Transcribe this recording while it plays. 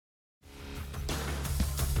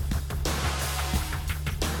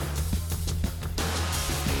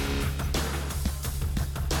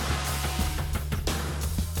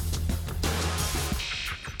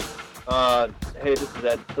Uh, hey, this is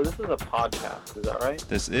Ed. So this is a podcast, is that right?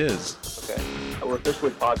 This is. Okay. We're officially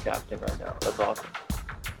podcasting right now. That's awesome.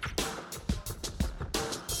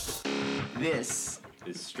 This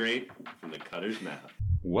is straight from the cutter's mouth.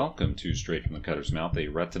 Welcome to Straight from the Cutter's Mouth, a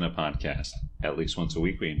Retina podcast. At least once a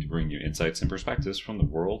week, we aim to bring you insights and perspectives from the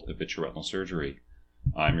world of vitreoretinal surgery.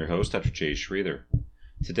 I'm your host, Dr. Jay Schreither.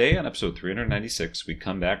 Today, on episode 396, we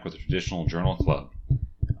come back with a traditional journal club.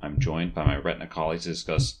 I'm joined by my retina colleagues to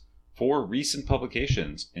discuss 4 recent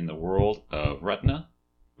publications in the world of retina.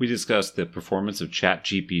 We discuss the performance of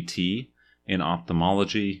ChatGPT in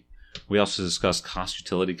ophthalmology. We also discuss cost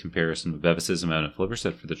utility comparison of bevacizumab and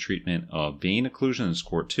aflibercept for the treatment of vein occlusion in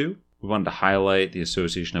SCORE2. We wanted to highlight the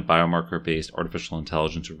association of biomarker-based artificial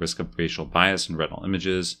intelligence with risk of racial bias in retinal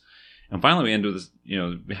images. And finally, we end with,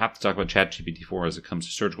 we have to talk about ChatGPT4 as it comes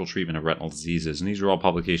to surgical treatment of retinal diseases. And these are all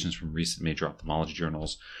publications from recent major ophthalmology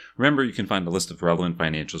journals. Remember, you can find a list of relevant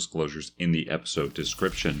financial disclosures in the episode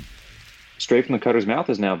description. Straight from the Cutter's Mouth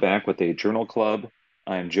is now back with a journal club.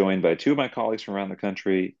 I am joined by 2 of my colleagues from around the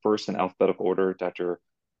country. First, in alphabetical order, Dr.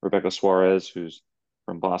 Rebecca Suarez, who's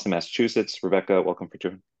from Boston, Massachusetts. Rebecca, welcome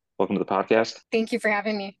to the podcast. Thank you for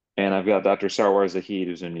having me. And I've got Dr. Sarwar Zahid,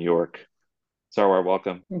 who's in New York. Sarwar,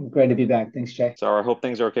 welcome. Great to be back. Thanks, Jay. Sarwar, I hope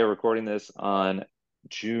things are okay recording this on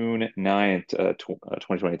June 9th,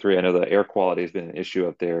 2023. I know the air quality has been an issue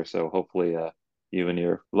up there, so hopefully you and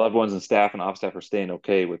your loved ones and staff and office staff are staying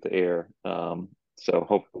okay with the air. So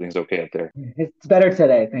hopefully things okay up there. It's better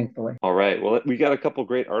today, thankfully. All right. Well, we got a couple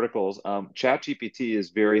great articles. ChatGPT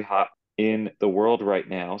is very hot in the world right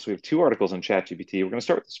now. So we have 2 articles on ChatGPT. We're going to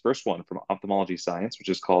start with this first one from Ophthalmology Science, which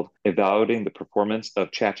is called Evaluating the Performance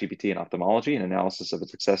of ChatGPT in Ophthalmology, an Analysis of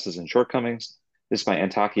its Successes and Shortcomings. This is by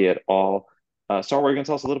Antaki et al. Sarwar, are you going to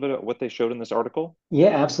tell us a little bit about what they showed in this article? Yeah,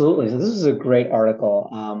 absolutely. So this is a great article.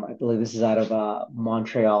 I believe this is out of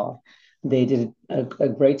Montreal. They did a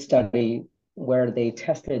great study where they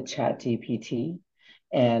tested ChatGPT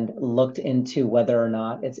and looked into whether or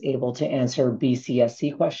not it's able to answer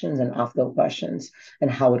BCSC questions and ophtho questions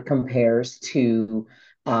and how it compares to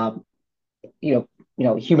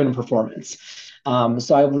human performance.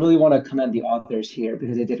 So I really want to commend the authors here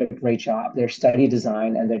because they did a great job. Their study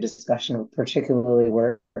design and their discussion particularly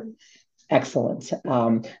were excellent.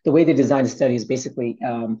 The way they designed the study is basically,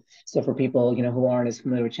 so for people who aren't as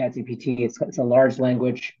familiar with ChatGPT, it's a large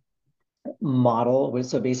language model.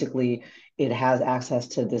 So basically, it has access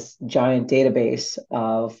to this giant database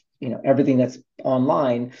of everything that's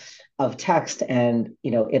online of text, and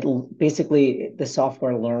it basically the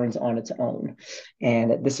software learns on its own.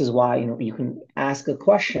 And this is why you can ask a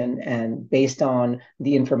question, and based on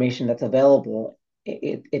the information that's available,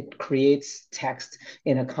 it creates text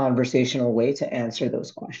in a conversational way to answer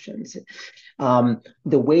those questions. The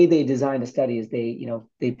way they designed the study is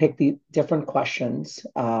they picked the different questions.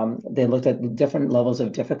 They looked at the different levels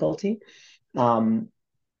of difficulty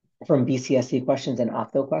from BCSC questions and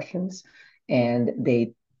ophtho questions, and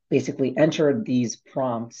they basically entered these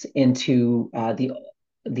prompts into the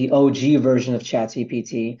OG version of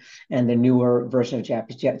ChatGPT and the newer version of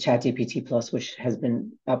ChatGPT Plus, which has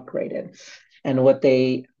been upgraded. And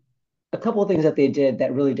a couple of things that they did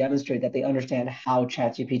that really demonstrate that they understand how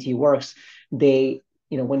ChatGPT works. When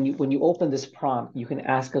you open this prompt, you can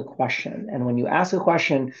ask a question, and when you ask a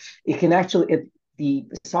question, the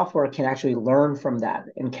software can actually learn from that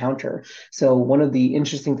encounter. So one of the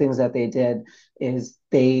interesting things that they did is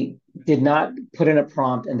they did not put in a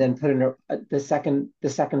prompt and then put in the second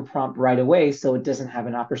prompt right away, so it doesn't have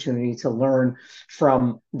an opportunity to learn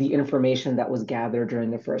from the information that was gathered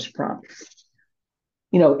during the first prompt.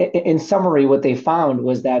 In summary, what they found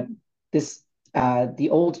was that the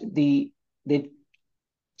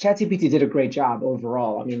ChatGPT did a great job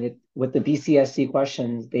overall. I mean, with the BCSC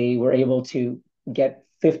questions, they were able to get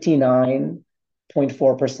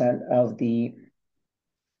 59.4% of the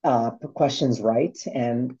questions right,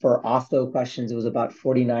 and for ophtho questions, it was about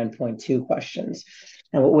 49.2 questions.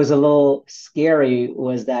 And what was a little scary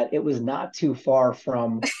was that it was not too far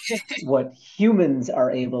from what humans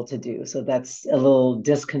are able to do. So that's a little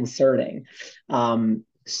disconcerting. And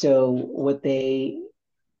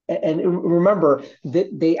remember that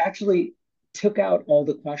they actually took out all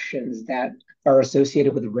the questions that are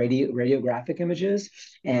associated with radiographic images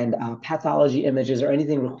and pathology images or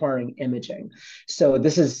anything requiring imaging. So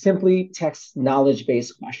this is simply text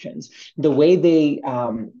knowledge-based questions.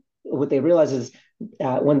 What they realized is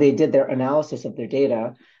when they did their analysis of their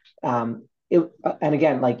data, and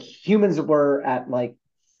again, like humans were at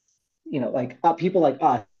people like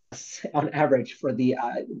us on average for the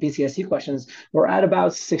BCSC questions, we're at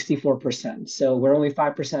about 64%. So we're only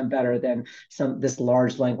 5% better than this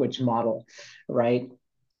large language model, right?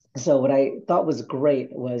 So what I thought was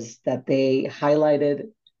great was that they highlighted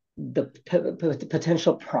the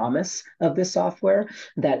potential promise of this software,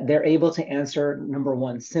 that they're able to answer, number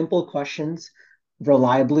one, simple questions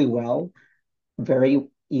reliably well, very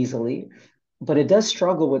easily, but it does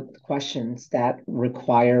struggle with questions that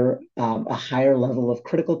require a higher level of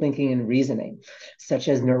critical thinking and reasoning, such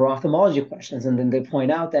as neuro-ophthalmology questions. And then they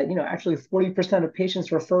point out that, actually 40% of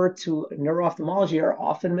patients referred to neuro-ophthalmology are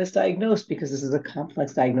often misdiagnosed because this is a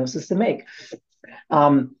complex diagnosis to make.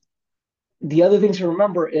 The other thing to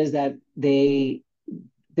remember is that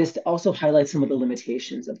this also highlights some of the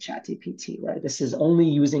limitations of ChatGPT, right? This is only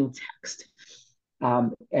using text.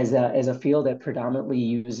 As a field that predominantly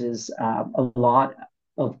uses a lot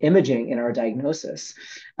of imaging in our diagnosis.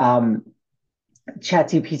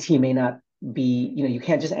 ChatGPT may not be, you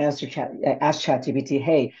can't just ask ChatGPT,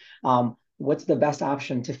 hey, what's the best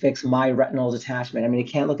option to fix my retinal detachment? I mean,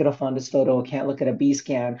 it can't look at a fundus photo, it can't look at a B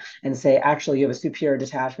scan and say, actually, you have a superior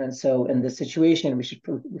detachment. So in this situation, we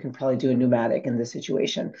can probably do a pneumatic in this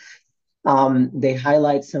situation. They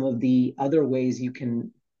highlight some of the other ways you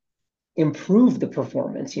can improve the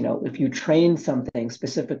performance. If you train something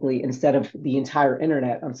specifically instead of the entire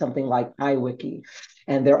internet on something like iWiki,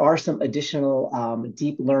 and there are some additional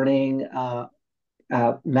deep learning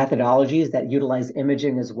methodologies that utilize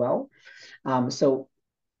imaging as well. So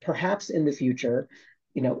perhaps in the future,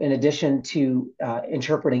 in addition to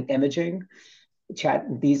interpreting imaging, I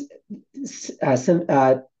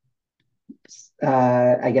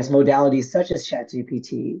guess modalities such as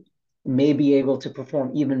ChatGPT may be able to perform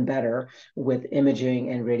even better with imaging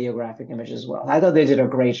and radiographic images as well. I thought they did a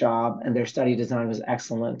great job, and their study design was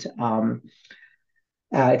excellent.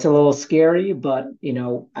 It's a little scary, but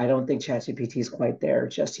I don't think ChatGPT is quite there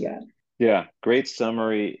just yet. Yeah, great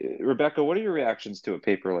summary. Rebecca, what are your reactions to a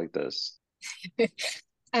paper like this? Yeah,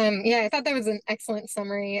 I thought that was an excellent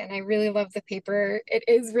summary, and I really love the paper. It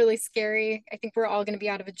is really scary. I think we're all going to be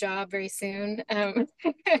out of a job very soon.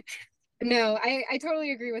 No, I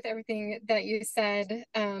totally agree with everything that you said.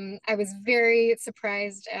 I was very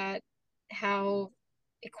surprised at how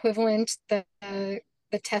equivalent the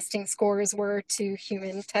testing scores were to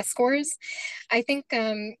human test scores. I think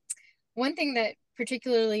one thing that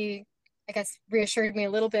particularly, I guess, reassured me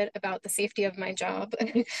a little bit about the safety of my job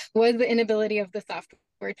was the inability of the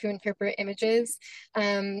software to interpret images.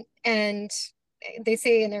 And they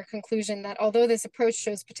say in their conclusion that although this approach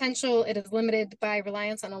shows potential, it is limited by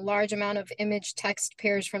reliance on a large amount of image text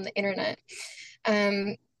pairs from the internet.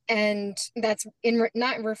 And that's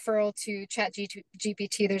not in referral to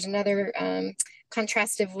ChatGPT. There's another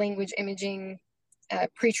contrastive language imaging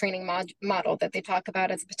pre-training model that they talk about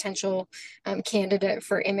as a potential candidate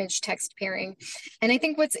for image text pairing. And I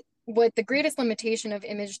think what the greatest limitation of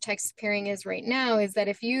image text pairing is right now is that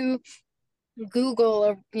if you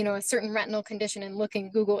Google a certain retinal condition and look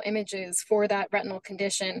in Google Images for that retinal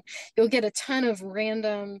condition, you'll get a ton of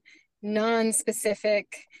random,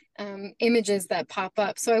 non-specific images that pop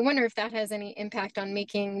up. So I wonder if that has any impact on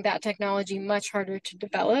making that technology much harder to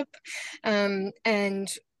develop,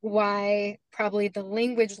 and why probably the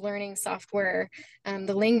language learning software,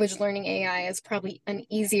 the language learning AI is probably an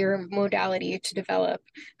easier modality to develop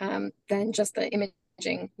than just the imaging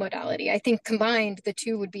modality. I think combined, the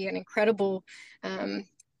two would be an incredible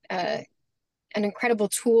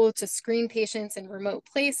tool to screen patients in remote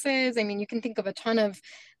places. I mean, you can think of a ton of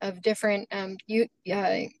different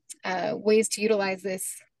ways to utilize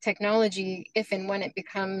this technology if and when it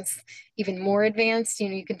becomes even more advanced.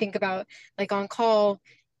 You can think about like on call,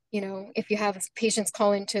 if you have patients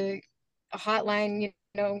call into a hotline,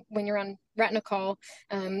 when you're on retina call,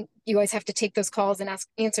 you always have to take those calls and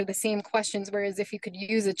answer the same questions. Whereas if you could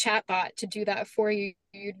use a chat bot to do that for you,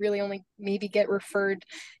 you'd really only maybe get referred,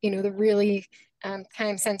 the really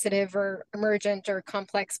time sensitive or emergent or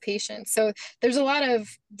complex patients. So there's a lot of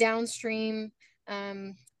downstream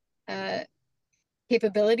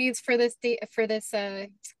capabilities for this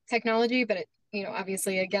technology, but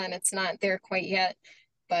obviously, again, it's not there quite yet,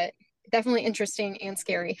 but definitely interesting and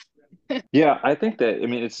scary. Yeah, I think that, I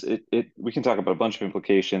mean, we can talk about a bunch of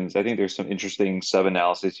implications. I think there's some interesting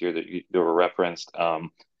sub-analysis here that were referenced. I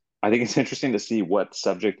think it's interesting to see what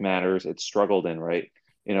subject matters it struggled in, right?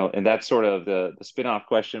 And that's sort of the spin-off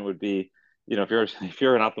question would be, if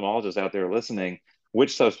you're an ophthalmologist out there listening,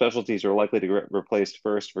 which subspecialties are likely to get replaced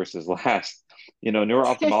first versus last?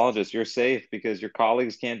 Neuro-ophthalmologists, you're safe because your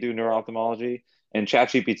colleagues can't do neuro-ophthalmology. And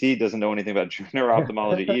ChatGPT doesn't know anything about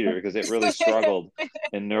neuro-ophthalmology either because it really struggled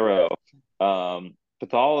in neuro.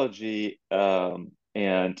 pathology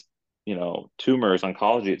and tumors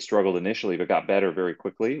oncology, it struggled initially but got better very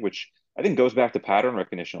quickly, which I think goes back to pattern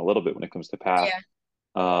recognition a little bit when it comes to path.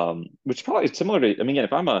 Yeah. Which probably is similar to, I mean, again,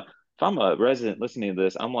 if I'm a resident listening to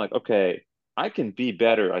this, I'm like, okay, I can be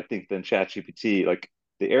better, I think, than ChatGPT. Like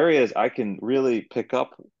the areas I can really pick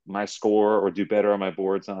up my score or do better on my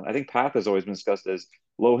boards on. I think path has always been discussed as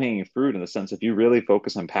low-hanging fruit in the sense if you really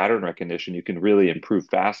focus on pattern recognition, you can really improve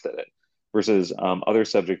fast at it. Versus other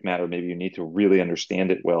subject matter, maybe you need to really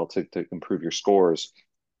understand it well to improve your scores.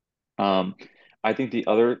 Um, I think the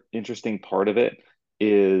other interesting part of it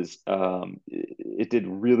is it did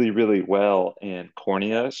really, really well in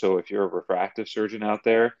cornea. So if you're a refractive surgeon out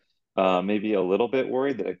there, maybe a little bit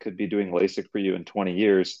worried that it could be doing LASIK for you in 20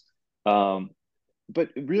 years. Um, but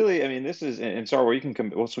really, I mean, this is, and sorry, where you can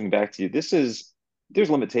come, we'll swing back to you. There's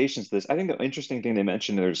limitations to this. I think the interesting thing they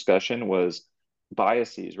mentioned in their discussion was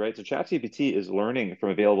biases, right? So ChatGPT is learning from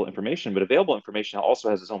available information, but available information also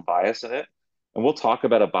has its own bias in it. And we'll talk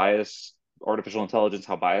about a bias, artificial intelligence,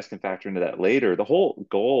 how bias can factor into that later. The whole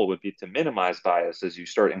goal would be to minimize bias as you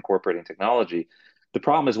start incorporating technology. The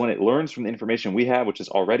problem is when it learns from the information we have, which is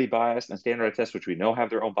already biased, and standardized tests, which we know have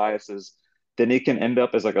their own biases, then it can end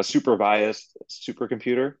up as like a super biased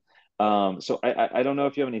supercomputer. So I don't know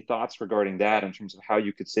if you have any thoughts regarding that in terms of how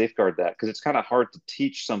you could safeguard that, because it's kind of hard to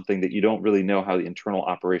teach something that you don't really know how the internal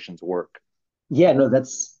operations work. Yeah, no,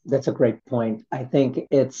 that's a great point. I think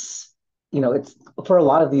it's for a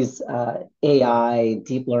lot of these AI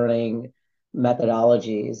deep learning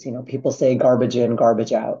methodologies, people say garbage in,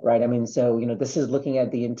 garbage out, right? I mean, so, this is looking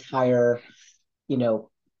at the entire, you know,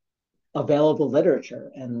 available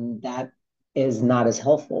literature, and that is not as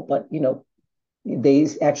helpful. But, they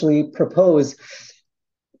actually propose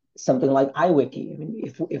something like iWiki. I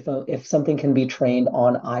mean, if something can be trained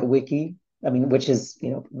on iWiki, I mean, which is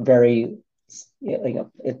very,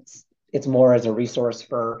 it's more as a resource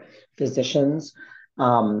for physicians.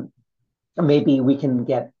 Um, Maybe we can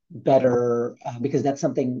get better because that's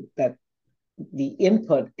something that the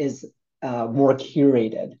input is more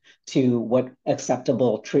curated to what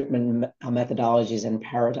acceptable treatment methodologies and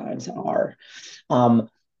paradigms are. Um,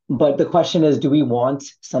 but the question is, do we want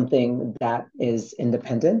something that is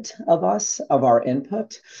independent of us, of our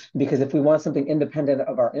input? Because if we want something independent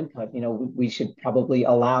of our input, we should probably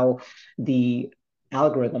allow the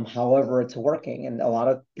algorithm, however it's working. And a lot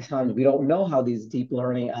of times we don't know how these deep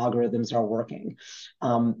learning algorithms are working.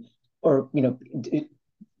 Or,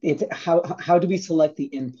 it's how do we select the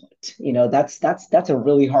input? That's a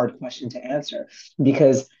really hard question to answer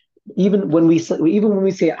because even when we say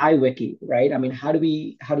iWiki, right? I mean, how do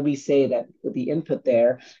we say that the input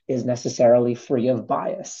there is necessarily free of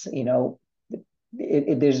bias?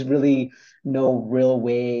 There's really no real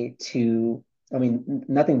way to. I mean,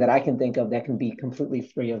 nothing that I can think of that can be completely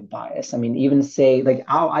free of bias. I mean, even say like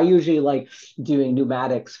I usually like doing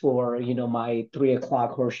pneumatics for my 3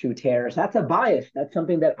 o'clock horseshoe tears. That's a bias. That's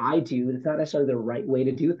something that I do. It's not necessarily the right way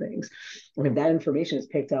to do things. And if that information is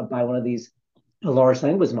picked up by one of these large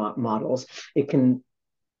language models, it can,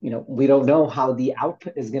 we don't know how the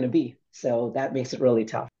output is going to be. So that makes it really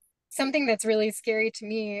tough. Something that's really scary to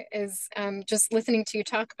me is just listening to you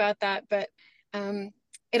talk about that, but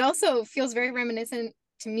it also feels very reminiscent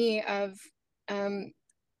to me of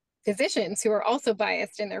physicians who are also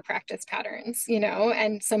biased in their practice patterns,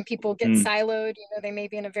 and some people get Mm. siloed, they may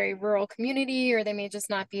be in a very rural community, or they may just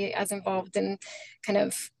not be as involved in kind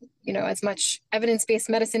of, as much evidence-based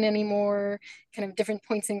medicine anymore, kind of different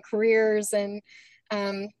points in careers. And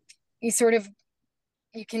you sort of,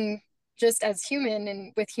 you can just as human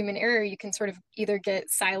and with human error, you can sort of either get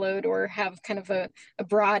siloed or have kind of a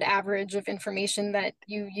broad average of information that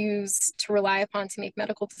you use to rely upon to make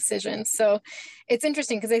medical decisions. So it's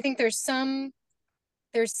interesting because I think there's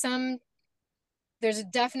a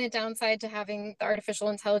definite downside to having the artificial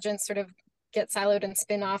intelligence sort of get siloed and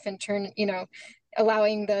spin off and turn,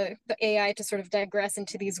 allowing the AI to sort of digress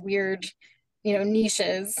into these weird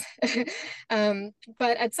niches.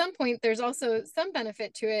 But at some point, there's also some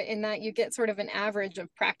benefit to it in that you get sort of an average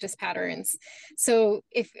of practice patterns. So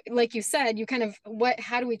if, like you said, you kind of,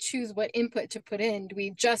 how do we choose what input to put in? Do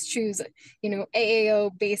we just choose,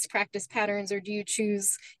 AAO based practice patterns, or do you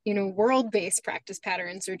choose, world based practice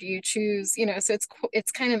patterns, or do you choose, so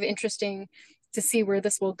it's kind of interesting to see where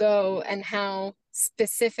this will go and how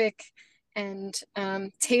specific and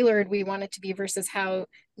tailored we want it to be versus how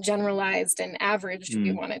generalized and averaged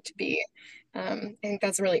we want it to be. I think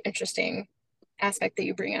that's really interesting. aspect that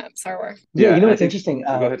you bring up, Sarwar. Yeah, Yeah, you know and I what's think, interesting?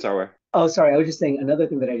 go ahead, Sarwar. Oh, sorry. I was just saying another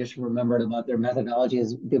thing that I just remembered about their methodology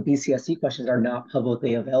is the BCSC questions are not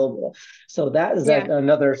publicly available. So that is Yeah.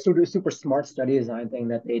 another super smart study design thing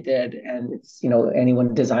that they did. And it's,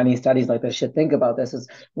 anyone designing studies like this should think about this is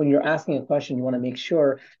when you're asking a question, you want to make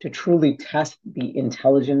sure to truly test the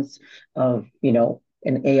intelligence of,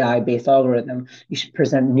 an AI-based algorithm. You should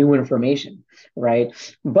present new information, right?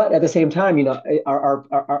 But at the same time,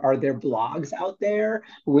 are there blogs out there?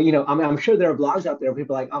 Well, I'm sure there are blogs out there where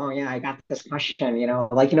people are like, oh yeah, I got this question,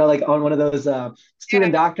 like on one of those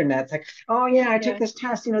student Yeah. doctor nets, like, oh yeah, I took Yeah. this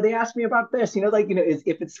test, they asked me about this,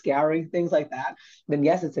 if it's scaring things like that, then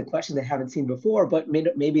yes, it's a question they haven't seen before, but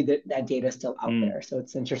maybe that data is still out there. So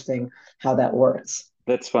it's interesting how that works.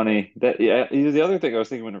 That's funny. The other thing I was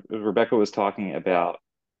thinking when Rebecca was talking about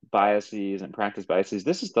biases and practice biases,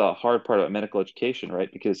 this is the hard part about medical education,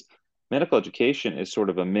 right? Because medical education is sort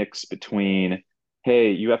of a mix between,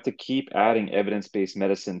 hey, you have to keep adding evidence-based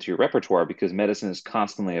medicine to your repertoire because medicine is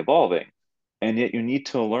constantly evolving. And yet you need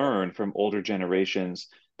to learn from older generations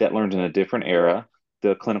that learned in a different era,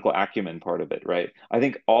 the clinical acumen part of it, right? I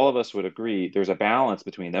think all of us would agree there's a balance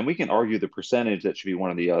between them. We can argue the percentage that should be one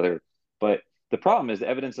or the other, but the problem is the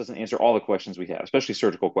evidence doesn't answer all the questions we have, especially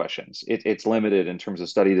surgical questions. It's limited in terms of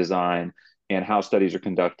study design and how studies are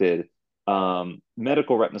conducted.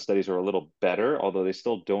 Medical retina studies are a little better, although they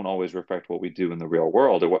still don't always reflect what we do in the real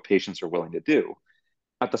world or what patients are willing to do.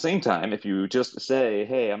 At the same time, if you just say,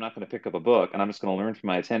 hey, I'm not going to pick up a book and I'm just going to learn from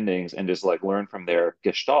my attendings and just like learn from their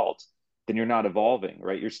gestalt, then you're not evolving,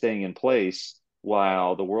 right? You're staying in place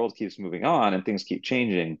while the world keeps moving on and things keep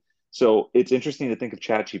changing. So it's interesting to think of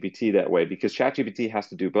ChatGPT that way because ChatGPT has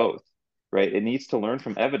to do both, right? It needs to learn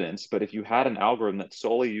from evidence, but if you had an algorithm that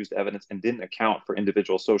solely used evidence and didn't account for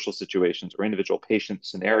individual social situations or individual patient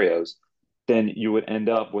scenarios, then you would end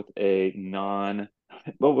up with a non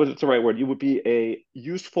what was the right word? You would be a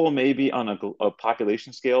useful maybe on a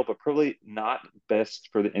population scale, but probably not best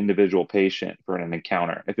for the individual patient for an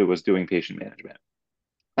encounter if it was doing patient management.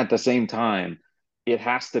 At the same time, it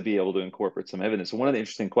has to be able to incorporate some evidence. So one of the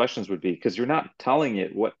interesting questions would be because you're not telling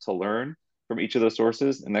it what to learn from each of those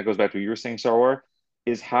sources, and that goes back to what you were saying, Sarwar,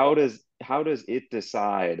 is how does it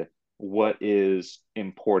decide what is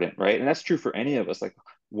important, right? And that's true for any of us. Like,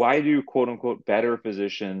 why do quote unquote better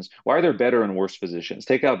physicians? Why are there better and worse physicians?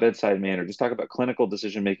 Take out bedside manner. Just talk about clinical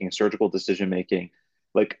decision making, surgical decision making.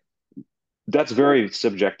 Like that's very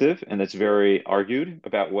subjective and it's very argued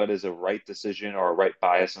about what is a right decision or a right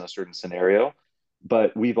bias in a certain scenario.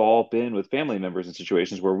 But we've all been with family members in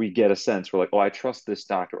situations where we get a sense we're like, oh, I trust this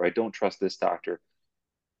doctor, or I don't trust this doctor.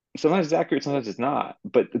 Sometimes it's accurate, sometimes it's not.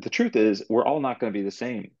 But the truth is, we're all not going to be the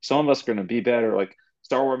same. Some of us are going to be better, like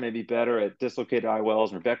Star Wars may be better at dislocated IOLs,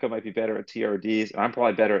 and Rebecca might be better at TRDs, and I'm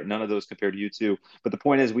probably better at none of those compared to you two. But the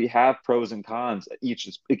point is, we have pros and cons at each.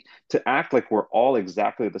 To act like we're all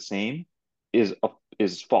exactly the same is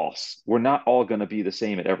is false. We're not all going to be the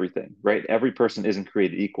same at everything, right? Every person isn't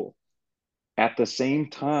created equal. At the same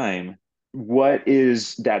time, what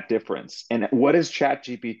is that difference? And what is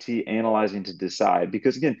ChatGPT analyzing to decide?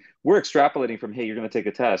 Because again, we're extrapolating from, hey, you're going to take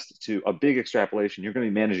a test to a big extrapolation. You're going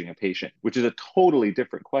to be managing a patient, which is a totally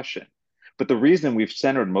different question. But the reason we've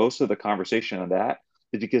centered most of the conversation on that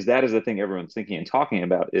is because that is the thing everyone's thinking and talking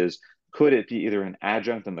about is could it be either an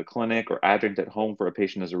adjunct in the clinic or adjunct at home for a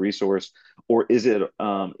patient as a resource, or is it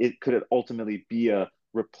could it ultimately be a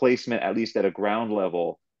replacement at least at a ground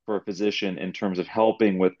level for a physician in terms of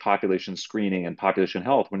helping with population screening and population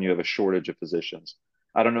health when you have a shortage of physicians?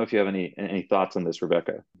 I don't know if you have any thoughts on this,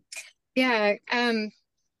 Rebecca. Yeah. I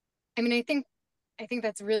mean, I think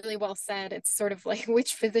that's really well said. It's sort of like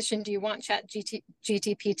which physician do you want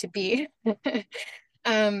GTP to be?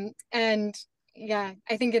 And yeah,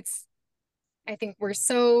 I think we're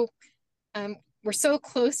so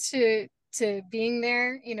close to being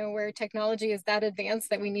there, where technology is that advanced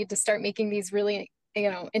that we need to start making these really,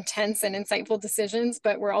 intense and insightful decisions,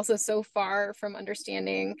 but we're also so far from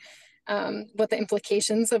understanding what the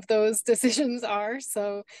implications of those decisions are.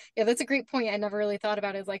 So yeah, that's a great point. I never really thought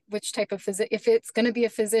about it, like which type of if it's going to be a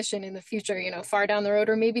physician in the future, far down the road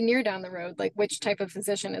or maybe near down the road, like which type of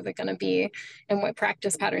physician is it going to be and what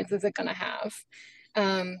practice patterns is it going to have?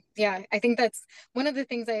 Yeah, I think that's one of the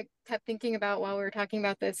things I kept thinking about while we were talking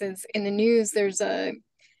about this is in the news, there's a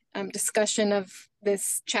discussion of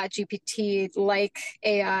this ChatGPT like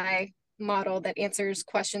AI model that answers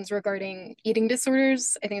questions regarding eating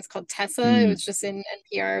disorders. I think it's called Tessa. It was just in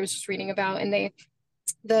NPR. I was just reading about, and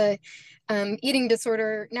the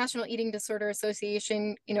National Eating Disorder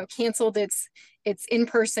Association, canceled its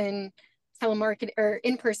in-person telemarket or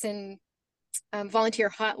in-person volunteer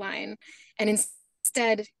hotline, and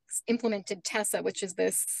instead implemented Tessa, which is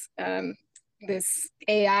this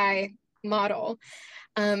AI model,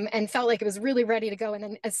 and felt like it was really ready to go. And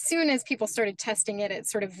then as soon as people started testing it, it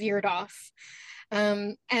sort of veered off.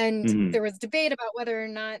 And there was debate about whether or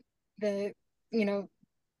not the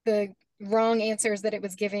wrong answers that it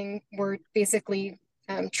was giving were basically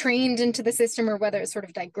trained into the system, or whether it sort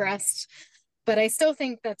of digressed. But I still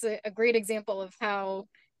think that's a great example of how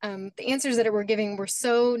the answers that it were giving were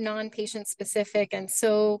so non-patient specific and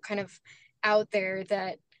so kind of out there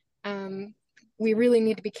that we really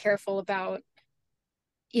need to be careful about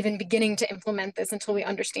even beginning to implement this until we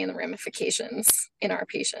understand the ramifications in our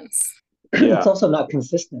patients. Yeah. It's also not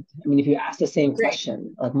consistent. I mean, if you ask the same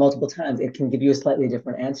question like multiple times, it can give you a slightly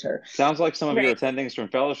different answer. Sounds like some of your attendings from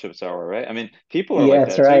Fellowships Hour, right? I mean, people are Yeah, like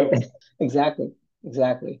that's that right. too.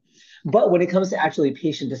 Exactly. But when it comes to actually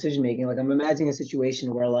patient decision making, like I'm imagining a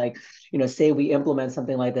situation where, like, say we implement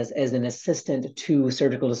something like this as an assistant to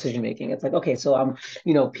surgical decision making. It's like, okay, so I'm,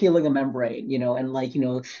 peeling a membrane, and like,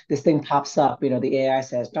 this thing pops up, the AI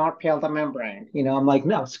says, don't peel the membrane. I'm like,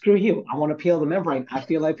 no, screw you. I want to peel the membrane. I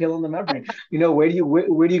feel like peeling the membrane. Where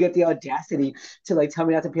do you get the audacity to like tell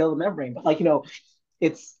me not to peel the membrane? But like,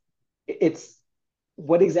 it's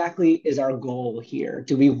what exactly is our goal here?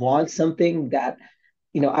 Do we want something that,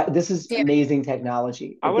 this is amazing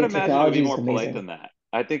technology. I Like would the imagine it would technology be is more polite amazing. than that.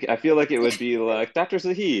 I feel like it would be like, Dr.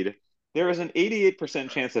 Zahid, there is an 88%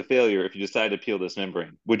 chance of failure if you decide to peel this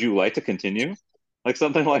membrane. Would you like to continue? Like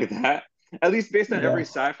something like that. At least based on every Yeah.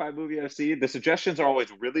 sci-fi movie I've seen, the suggestions are always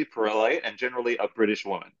really polite and generally a British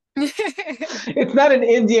woman. It's not an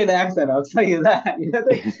Indian accent, I'll tell you that.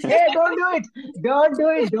 Like, hey, don't do it. Don't do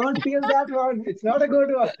it. Don't peel that one. It's not a good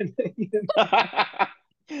one.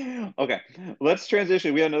 Okay, let's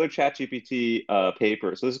transition. We have another ChatGPT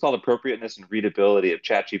paper. So this is called Appropriateness and Readability of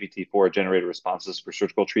ChatGPT4 Generated Responses for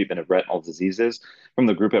Surgical Treatment of Retinal Diseases from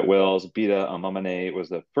the group at Wales. Bita Momene was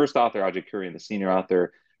the first author, Ajay Kurian, the senior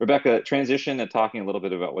author. Rebecca, transition and talking a little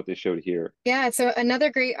bit about what they showed here. Yeah, so another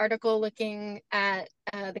great article looking at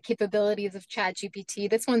the capabilities of ChatGPT.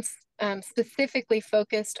 This one's specifically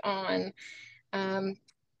focused on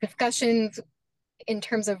discussions in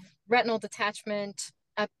terms of retinal detachment,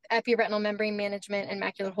 epiretinal membrane management, and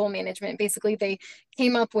macular hole management. Basically, they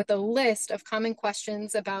came up with a list of common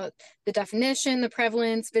questions about the definition, the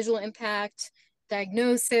prevalence, visual impact,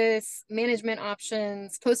 diagnosis, management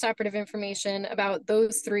options, postoperative information about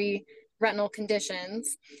those three retinal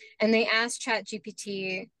conditions. And they asked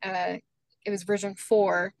ChatGPT, it was version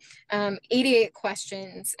 4, 88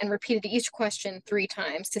 questions, and repeated each question 3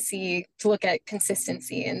 times to look at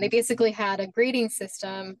consistency. And they basically had a grading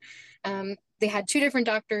system. They had 2 different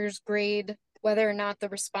doctors grade whether or not the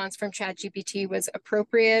response from ChatGPT was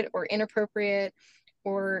appropriate or inappropriate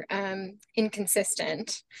or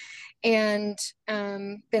inconsistent. And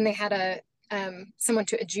then they had someone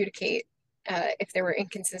to adjudicate if there were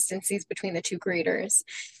inconsistencies between the 2 graders.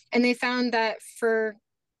 And they found that for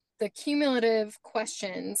the cumulative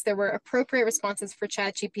questions, there were appropriate responses for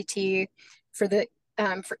ChatGPT for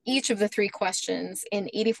each of the 3 questions in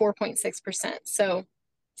 84.6%. So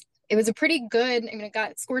it was a pretty good,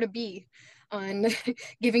 it scored a B on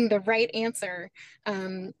giving the right answer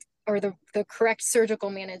or the correct surgical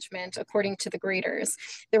management according to the graders.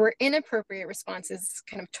 There were inappropriate responses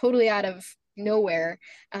kind of totally out of nowhere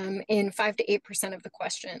in 5 to 8% of the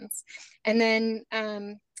questions. And then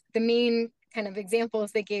the main kind of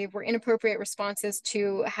examples they gave were inappropriate responses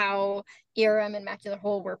to how ERM and macular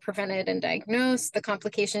hole were prevented and diagnosed, the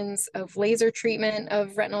complications of laser treatment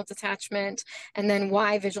of retinal detachment, and then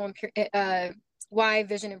why vision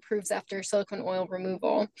improves after silicone oil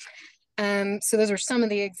removal. So those were some of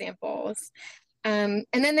the examples. And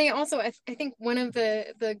then they also, I think one of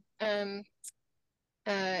the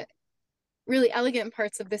really elegant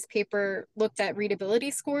parts of this paper looked at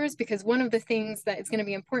readability scores, because one of the things that is going to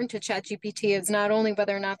be important to ChatGPT is not only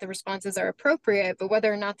whether or not the responses are appropriate, but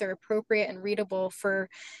whether or not they're appropriate and readable for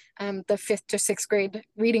the 5th to 6th grade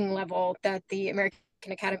reading level that the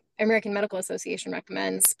American Medical Association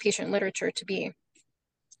recommends patient literature to be.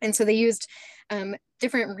 And so they used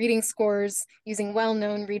different reading scores using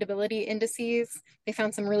well-known readability indices. They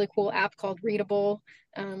found some really cool app called Readable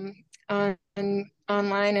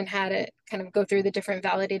online and had it kind of go through the different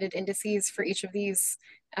validated indices for each of these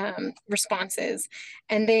responses.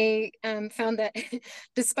 And they found that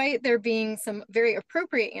despite there being some very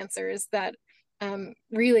appropriate answers, that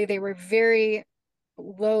really they were very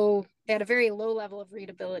low, they had a very low level of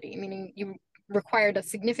readability, meaning you required a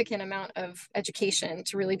significant amount of education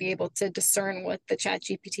to really be able to discern what the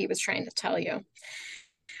ChatGPT was trying to tell you.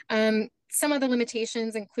 Some of the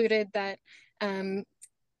limitations included that Um,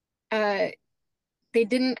 uh, they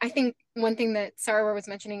didn't, I think one thing that Sarwar was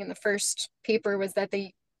mentioning in the first paper was that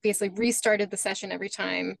they basically restarted the session every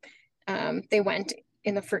time they went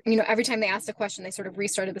in the first, every time they asked a question, they sort of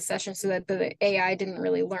restarted the session so that the AI didn't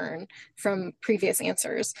really learn from previous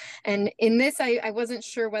answers. And in this, I wasn't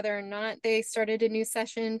sure whether or not they started a new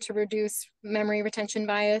session to reduce memory retention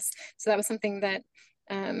bias. So that was something that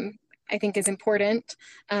I think is important,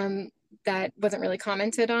 that wasn't really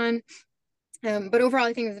commented on. But overall,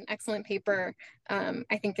 I think it's an excellent paper.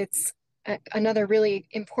 I think it's another really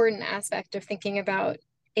important aspect of thinking about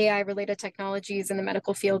AI related technologies in the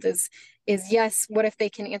medical field is yes, what if they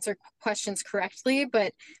can answer questions correctly,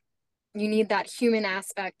 but you need that human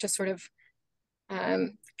aspect to sort of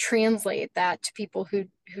translate that to people who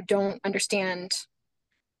don't understand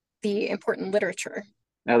the important literature.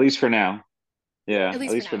 At least for now. Yeah, At at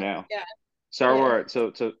least for least for now. now. Yeah. Sarwar,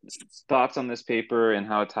 so thoughts on this paper and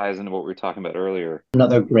how it ties into what we were talking about earlier?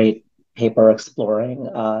 Another great paper exploring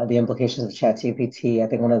the implications of ChatGPT. I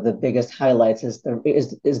think one of the biggest highlights is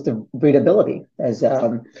the readability, as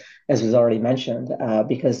was already mentioned,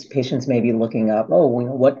 because patients may be looking up,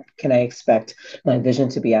 what can I expect my vision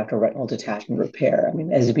to be after retinal detachment repair? I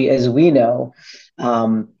mean, as we know,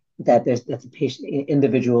 that's a patient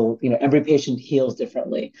individual. Every patient heals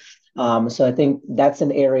differently. So I think that's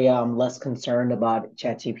an area I'm less concerned about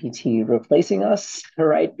ChatGPT replacing us,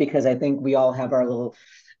 right? Because I think we all have our little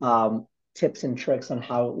tips and tricks on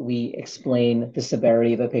how we explain the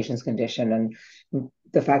severity of a patient's condition and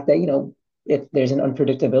the fact that, there's an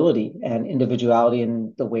unpredictability and individuality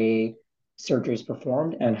in the way surgery is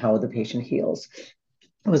performed and how the patient heals.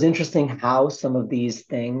 It was interesting how some of these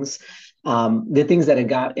things, the things that it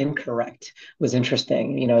got incorrect was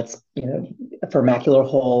interesting. It's, for macular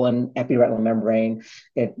hole and epiretinal membrane,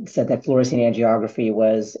 it said that fluorescein angiography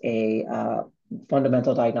was a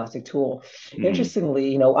fundamental diagnostic tool. Mm-hmm.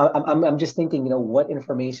 Interestingly, I'm just thinking, what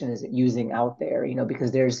information is it using out there?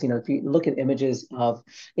 Because there's, if you look at images of,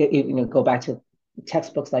 go back to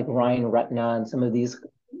textbooks like Ryan Retina and some of these,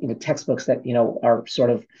 textbooks that, are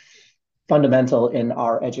sort of fundamental in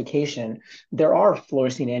our education, there are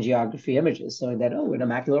fluorescein angiography images showing that, in a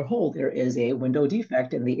macular hole, there is a window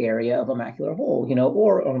defect in the area of a macular hole,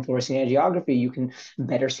 or on fluorescein angiography, you can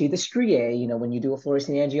better see the striae, when you do a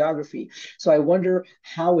fluorescein angiography. So I wonder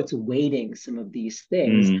how it's weighting some of these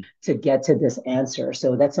things to get to this answer.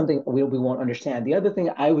 So that's something we won't understand. The other thing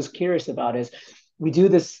I was curious about is we do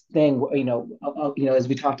this thing, as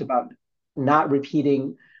we talked about, not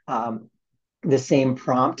repeating the same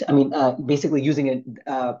prompt. I mean, basically using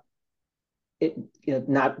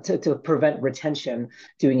not to prevent retention,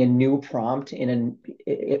 doing a new prompt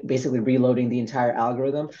basically reloading the entire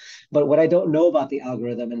algorithm. But what I don't know about the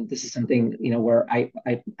algorithm, and this is something where I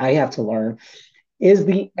have to learn, is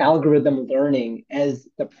the algorithm learning as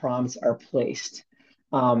the prompts are placed.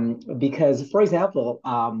 Because, for example,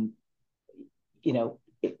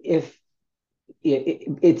 if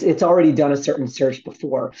it's already done a certain search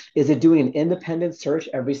before. Is it doing an independent search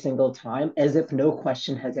every single time as if no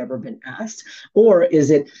question has ever been asked? Or is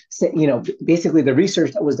it, basically the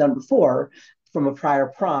research that was done before from a prior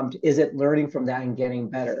prompt, is it learning from that and getting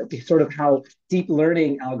better? Sort of how deep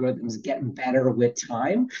learning algorithms get better with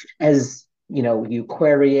time as, you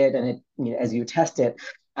query it and as you test it.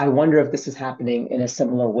 I wonder if this is happening in a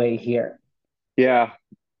similar way here. Yeah,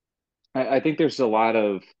 I think there's a lot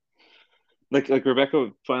of like Rebecca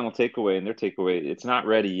final takeaway and their takeaway, it's not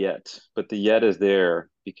ready yet, but the yet is there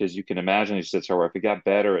because you can imagine, you said, so if it got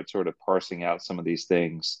better at sort of parsing out some of these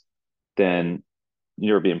things, then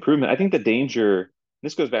there'll be improvement. I think the danger,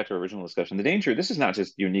 this goes back to our original discussion, the danger, this is not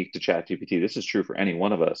just unique to ChatGPT, this is true for any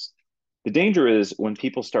one of us. The danger is when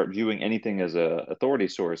people start viewing anything as a authority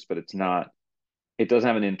source, but it doesn't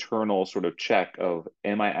have an internal sort of check of,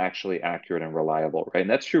 am I actually accurate and reliable, right? And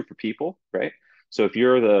that's true for people, right? So if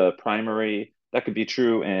you're the primary, that could be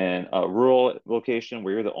true in a rural location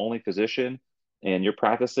where you're the only physician and you're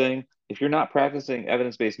practicing. If you're not practicing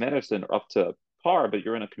evidence-based medicine up to par, but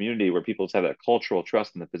you're in a community where people just have that cultural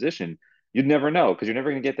trust in the physician, you'd never know because you're never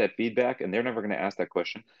going to get that feedback and they're never going to ask that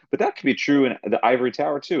question. But that could be true in the ivory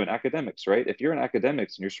tower too, in academics, right? If you're in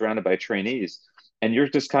academics and you're surrounded by trainees and you're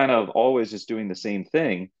just kind of always just doing the same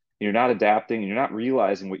thing, you're not adapting and you're not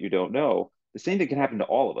realizing what you don't know, the same thing can happen to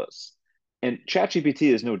all of us. And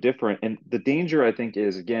ChatGPT is no different. And the danger, I think,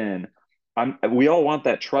 is again, we all want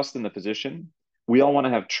that trust in the physician. We all want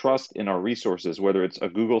to have trust in our resources, whether it's a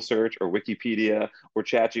Google search or Wikipedia or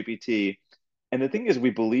ChatGPT. And the thing is, we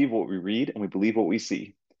believe what we read and we believe what we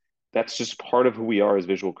see. That's just part of who we are as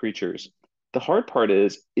visual creatures. The hard part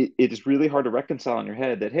is it is really hard to reconcile in your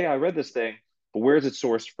head that, hey, I read this thing, but where is it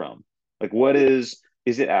sourced from? Like, is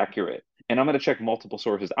it accurate? And I'm going to check multiple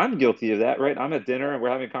sources. I'm guilty of that, right? I'm at dinner and we're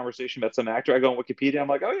having a conversation about some actor. I go on Wikipedia. I'm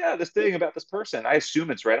like, oh, yeah, this thing about this person. I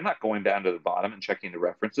assume it's right. I'm not going down to the bottom and checking the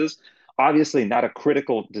references. Obviously, not a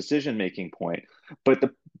critical decision making point, but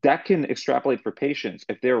that can extrapolate for patients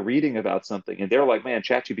if they're reading about something and they're like, man,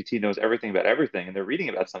 ChatGPT knows everything about everything, and they're reading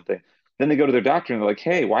about something. Then they go to their doctor and they're like,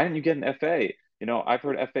 hey, why didn't you get an FA? I've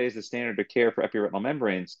heard FA is the standard of care for epiretinal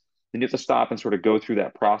membranes. Then you have to stop and sort of go through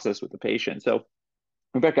that process with the patient. So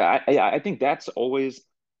Rebecca, I think that's always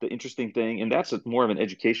the interesting thing, and that's more of an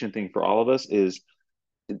education thing for all of us. Is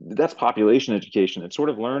that's population education. It's sort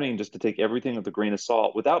of learning just to take everything with a grain of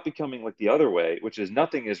salt without becoming like the other way, which is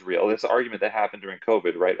nothing is real. That's the argument that happened during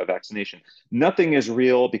COVID, right? A vaccination. Nothing is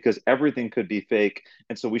real because everything could be fake,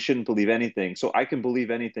 and so we shouldn't believe anything. So I can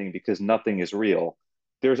believe anything because nothing is real.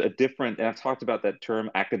 There's a different, and I've talked about that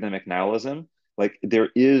term academic nihilism. Like there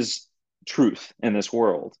is truth in this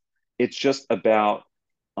world. It's just about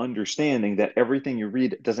understanding that everything you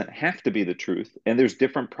read doesn't have to be the truth, and there's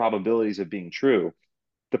different probabilities of being true.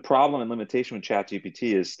 The problem and limitation with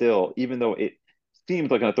ChatGPT is still, even though it seems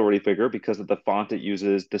like an authority figure because of the font it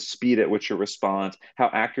uses, the speed at which it responds, how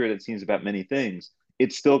accurate it seems about many things,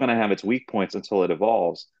 it's still going to have its weak points until it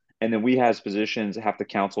evolves. And then we as physicians have to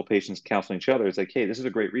counsel patients counseling each other. It's like, hey, this is a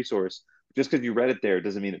great resource. Just because you read it there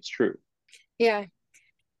doesn't mean it's true. Yeah,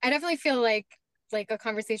 I definitely feel like a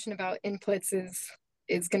conversation about inputs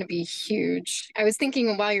is going to be huge. I was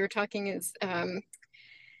thinking while you were talking is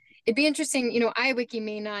it'd be interesting, iWiki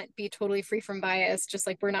may not be totally free from bias, just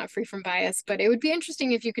like we're not free from bias, but it would be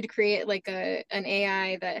interesting if you could create like an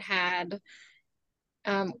AI that had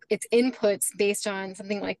its inputs based on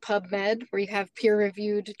something like PubMed, where you have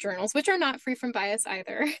peer-reviewed journals, which are not free from bias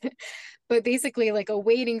either, but basically like a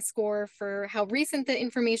weighting score for how recent the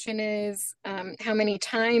information is, how many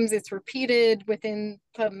times it's repeated within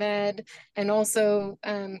PubMed, and also,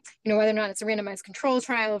 whether or not it's a randomized control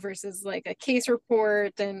trial versus like a case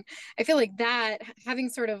report. And I feel like that having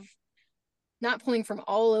sort of not pulling from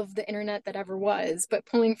all of the internet that ever was, but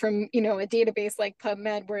pulling from, a database like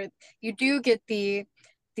PubMed where you do get the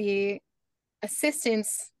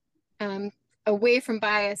assistance away from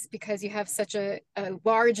bias because you have such a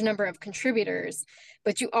large number of contributors,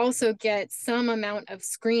 but you also get some amount of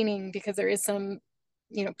screening because there is some,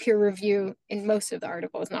 peer review in most of the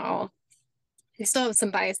articles, not all. You still have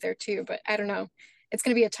some bias there too, but I don't know. It's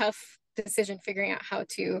going to be a tough decision figuring out how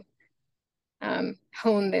to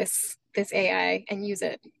hone this AI and use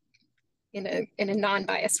it in a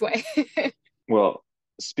non-biased way. Well,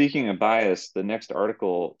 speaking of bias, the next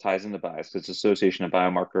article ties into bias. It's association of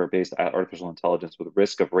biomarker-based artificial intelligence with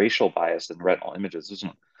risk of racial bias in retinal images. This is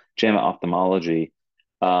JAMA Ophthalmology.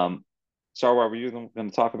 Sarwar, were you going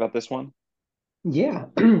to talk about this one? Yeah,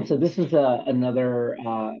 so this is another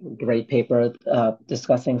great paper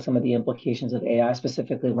discussing some of the implications of AI,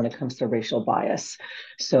 specifically when it comes to racial bias.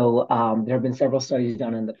 So there have been several studies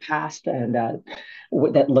done in the past and that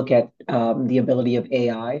look at the ability of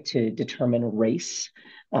AI to determine race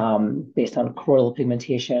based on choroidal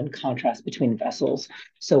pigmentation, contrast between vessels.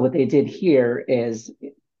 So what they did here is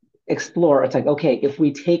explore, it's like, okay, if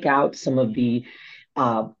we take out some of the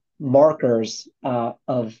uh, markers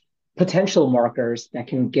of potential markers that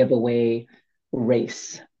can give away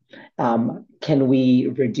race, can we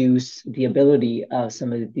reduce the ability of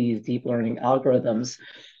some of these deep learning algorithms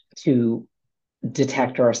to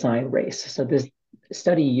detect or assign race? So this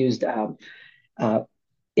study used uh,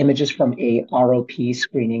 images from a ROP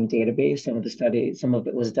screening database. Some of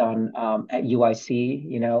it was done at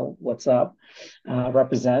UIC, what's up,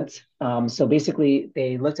 represent. So basically,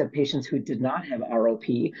 they looked at patients who did not have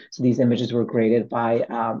ROP. So these images were graded by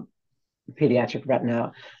pediatric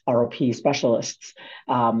retina ROP specialists,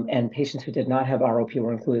 and patients who did not have ROP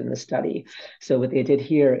were included in the study. So what they did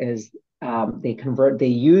here is they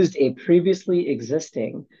used a previously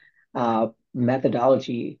existing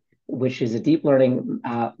methodology, which is a deep learning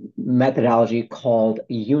methodology called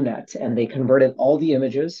UNet, and they converted all the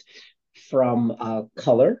images from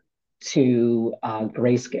color to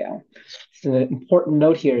grayscale. So the important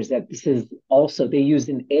note here is that this is also, they used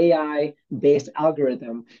an AI-based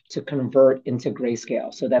algorithm to convert into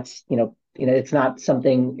grayscale. So that's, it's not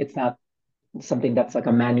something that's like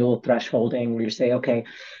a manual thresholding where you say, okay,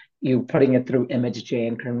 you're putting it through ImageJ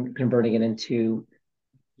and converting it into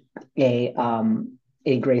a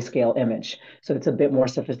grayscale image. So it's a bit more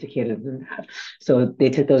sophisticated than that. So they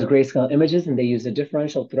took those grayscale images and they used a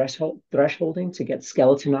differential thresholding to get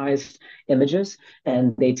skeletonized images.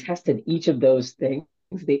 And they tested each of those things.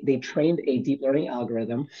 They trained a deep learning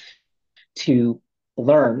algorithm to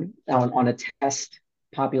learn on a test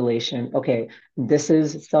population, okay, this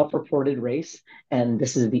is self-reported race and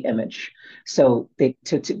this is the image. So they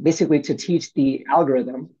to basically to teach the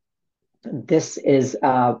algorithm, these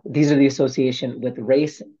are the association with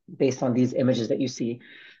race based on these images that you see.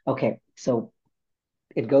 Okay, so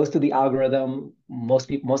it goes through the algorithm.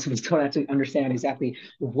 Most of us don't actually understand exactly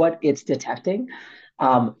what it's detecting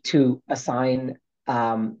to assign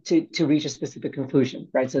to reach a specific conclusion,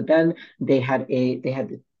 right? So then they had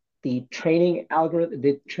the training algorithm,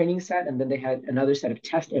 the training set, and then they had another set of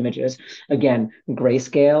test images. Again,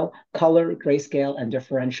 grayscale, color, grayscale, and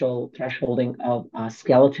differential thresholding of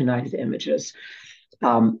skeletonized images.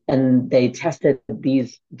 And they tested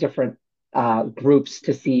these different groups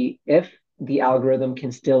to see if the algorithm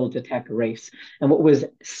can still detect race. And what was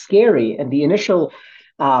scary, and the initial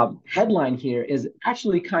headline here is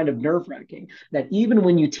actually kind of nerve-wracking, that even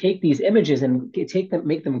when you take these images and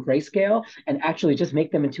make them grayscale and actually just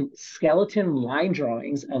make them into skeleton line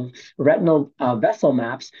drawings of retinal vessel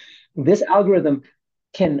maps, this algorithm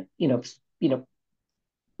can,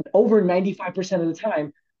 over 95% of the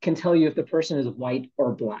time can tell you if the person is white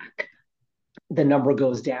or black. The number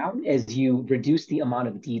goes down as you reduce the amount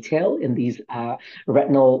of detail in these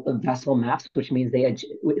retinal vessel maps, which means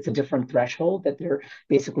it's a different threshold that they're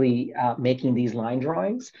basically making these line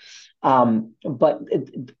drawings.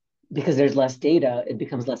 Because there's less data, it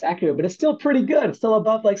becomes less accurate, but it's still pretty good. It's still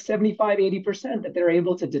above like 75, 80% that they're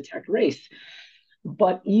able to detect race.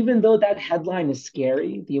 But even though that headline is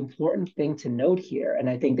scary, the important thing to note here, and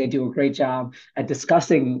I think they do a great job at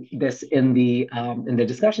discussing this in the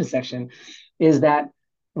discussion section, is that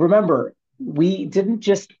remember, we didn't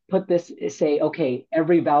just put this say, okay,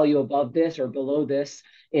 every value above this or below this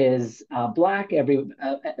is black, a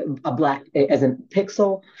black as in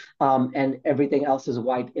pixel, and everything else is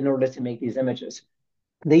white in order to make these images.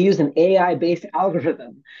 They use an AI-based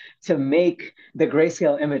algorithm to make the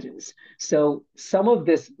grayscale images. So some of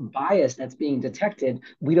this bias that's being detected,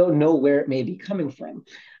 we don't know where it may be coming from.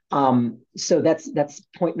 So that's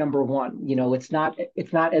point number one. It's not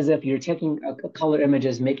as if you're taking a color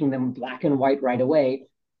images, making them black and white right away,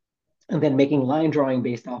 and then making line drawing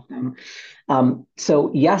based off them.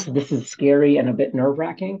 So yes, this is scary and a bit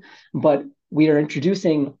nerve-wracking, but we are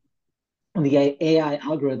introducing the AI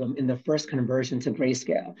algorithm in the first conversion to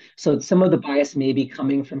grayscale. So some of the bias may be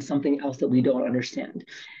coming from something else that we don't understand.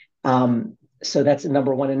 So that's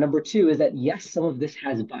number one. And number two is that, yes, some of this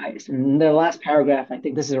has bias. And in the last paragraph, I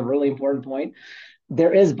think this is a really important point.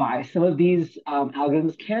 There is bias. Some of these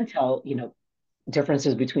algorithms can tell,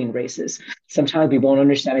 differences between races. Sometimes we won't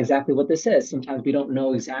understand exactly what this is. Sometimes we don't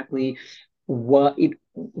know exactly where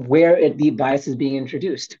the bias is being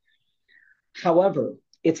introduced. However,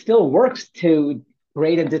 it still works to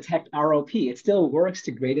grade and detect ROP. It still works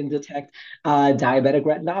to grade and detect diabetic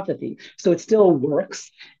retinopathy. So it still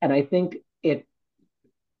works. And I think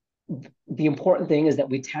the important thing is that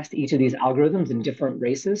we test each of these algorithms in different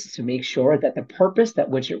races to make sure that the purpose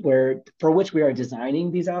for which we are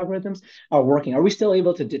designing these algorithms are working. Are we still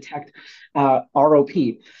able to detect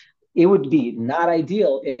ROP? It would be not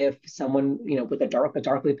ideal if someone, with a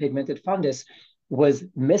darkly pigmented fundus was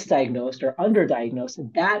misdiagnosed or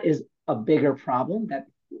underdiagnosed. That is a bigger problem that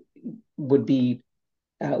would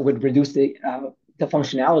reduce the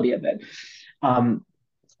functionality of it.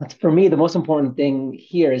 For me, the most important thing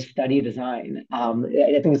here is study design.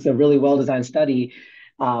 I think it's a really well-designed study,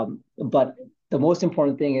 but the most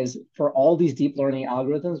important thing is for all these deep learning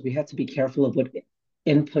algorithms, we have to be careful of what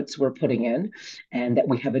inputs we're putting in, and that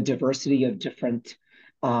we have a diversity of different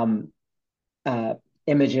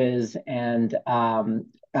images and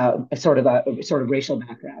sort of racial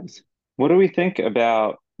backgrounds. What do we think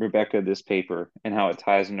about, Rebecca, this paper and how it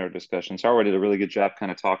ties into our discussion? Sarwa did a really good job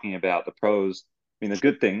kind of talking about the pros, the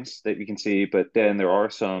good things that you can see, but then there are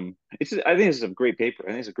some, I think this is a great paper.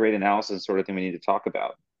 I think it's a great analysis sort of thing we need to talk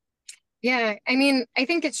about. Yeah, I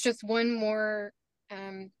think it's just one more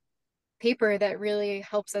paper that really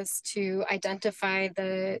helps us to identify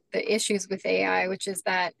the issues with AI, which is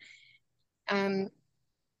that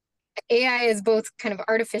AI is both kind of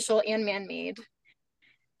artificial and man-made,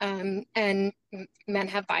 and men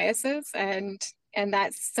have biases, and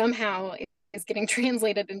that somehow is getting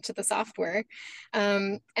translated into the software.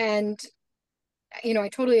 And I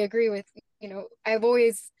totally agree with,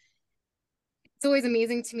 it's always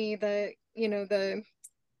amazing to me the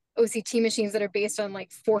OCT machines that are based on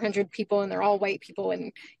like 400 people and they're all white people,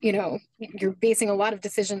 and you're basing a lot of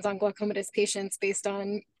decisions on glaucomatous patients based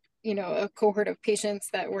on a cohort of patients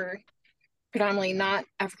that were predominantly not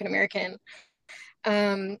African American.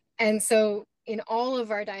 And so in all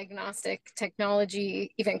of our diagnostic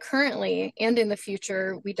technology, even currently and in the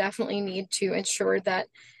future, we definitely need to ensure that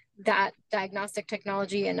that diagnostic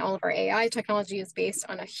technology and all of our AI technology is based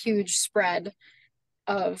on a huge spread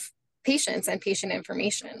of patients and patient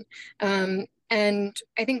information. And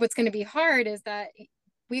I think what's going to be hard is that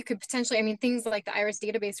we could potentially, I mean, things like the IRIS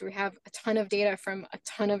database, where we have a ton of data from a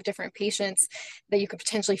ton of different patients that you could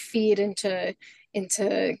potentially feed into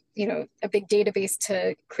a big database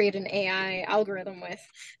to create an AI algorithm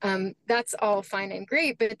with. That's all fine and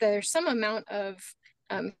great, but there's some amount of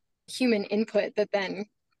human input that then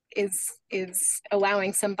is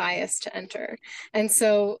allowing some bias to enter. And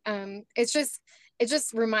so it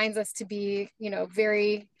just reminds us to be,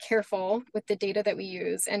 very careful with the data that we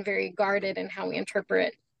use and very guarded in how we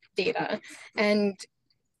interpret data. And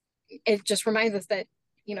it just reminds us that,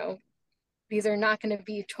 these are not going to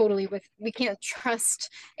be we can't trust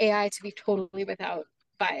AI to be totally without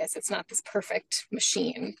bias. It's not this perfect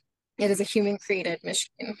machine. It is a human created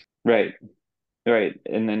machine. Right. Right.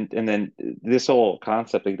 And then this whole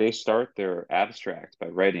concept, like they start their abstract by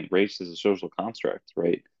writing race as a social construct,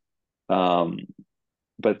 right?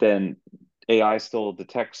 But then AI still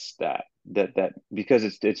detects that because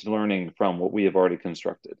it's learning from what we have already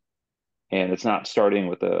constructed. And it's not starting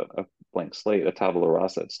with a blank slate, a tabula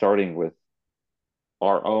rasa. It's starting with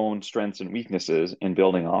our own strengths and weaknesses and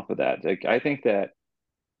building off of that. Like, I think that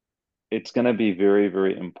it's going to be very,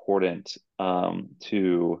 very important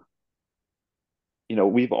to,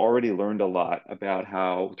 we've already learned a lot about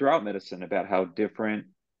how, throughout medicine, about how different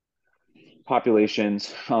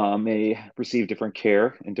populations may receive different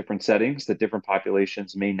care in different settings, that different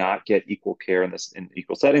populations may not get equal care in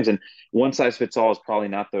equal settings. And one size fits all is probably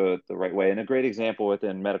not the right way. And a great example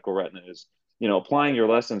within medical retina is, applying your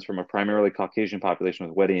lessons from a primarily Caucasian population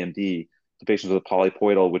with wet AMD to patients with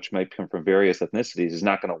polypoidal, which might come from various ethnicities, is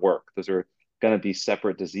not going to work. Those are going to be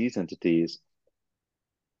separate disease entities.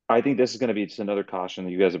 I think this is going to be just another caution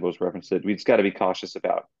that you guys have both referenced. We just got to be cautious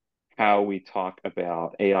about how we talk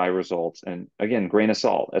about AI results. And again, grain of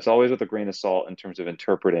salt. It's always with a grain of salt in terms of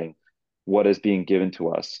interpreting what is being given to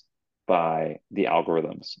us by the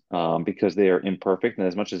algorithms, because they are imperfect. And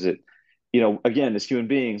as much as again, as human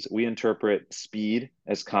beings, we interpret speed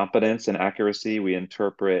as competence and accuracy. We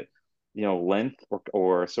interpret, length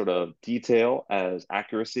or sort of detail as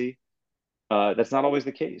accuracy. That's not always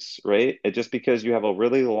the case, right? Just because you have a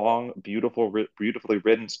really long, beautifully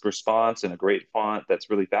written response and a great font that's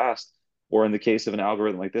really fast, or in the case of an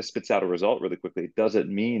algorithm like this, spits out a result really quickly, doesn't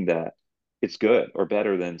mean that it's good or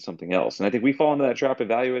better than something else. And I think we fall into that trap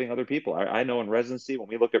evaluating other people. I know in residency, when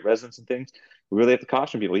we look at residents and things, we really have to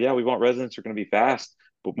caution people. Yeah, we want residents who are going to be fast,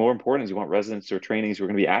 but more important is you want residents or trainees who are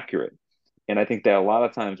going to be accurate. And I think that a lot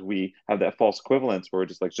of times we have that false equivalence where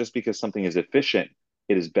we're just because something is efficient,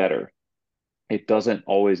 it is better. It doesn't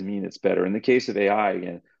always mean it's better. In the case of AI,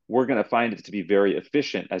 again, we're going to find it to be very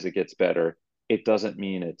efficient as it gets better. It doesn't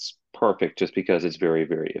mean it's perfect just because it's very,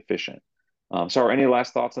 very efficient. Sarah, any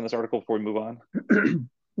last thoughts on this article before we move on?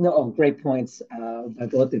 No, great points by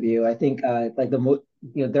both of you. I think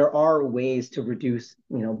there are ways to reduce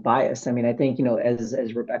bias. I mean, I think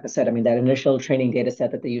as Rebecca said, I mean that initial training data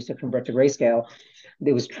set that they used to convert to grayscale,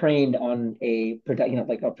 it was trained on a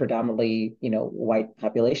predominantly white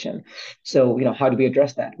population. So how do we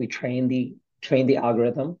address that? We train the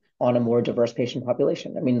algorithm on a more diverse patient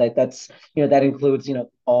population. I mean, that's that includes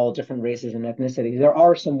all different races and ethnicities. There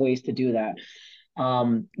are some ways to do that.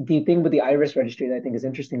 The thing with the IRIS registry that I think is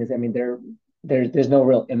interesting is, I mean, there's no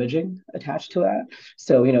real imaging attached to that.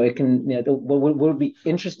 So, it can, what would be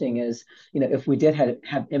interesting is, if we did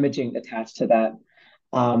have imaging attached to that,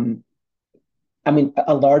 I mean,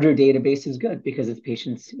 a larger database is good because it's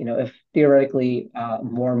patients, if theoretically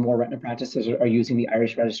more and more retina practices are using the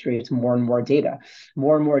IRIS registry, it's more and more data.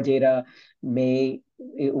 More and more data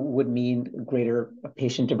it would mean greater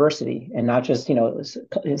patient diversity, and not just,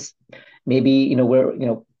 maybe, where,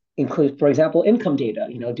 include, for example, income data.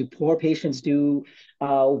 Do poor patients do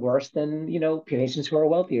worse than, patients who are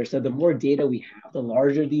wealthier? So the more data we have, the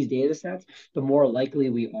larger these data sets, the more likely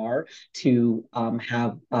we are to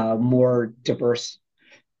have a more diverse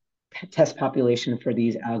test population for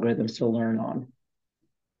these algorithms to learn on.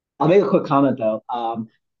 I'll make a quick comment though.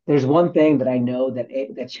 There's one thing that I know that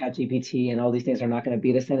ChatGPT and all these things are not going to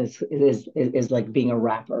beat us in is like being a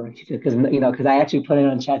rapper, because I actually put it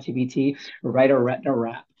on ChatGPT, write a retina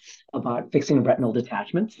rap about fixing retinal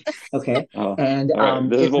detachments. Okay, and right.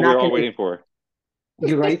 This is what we're all waiting for.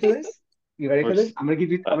 You ready for this? You ready for this? I'm gonna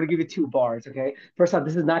give you 2 bars. Okay. First off,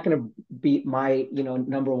 this is not gonna beat my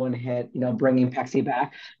number one hit, bringing Pexi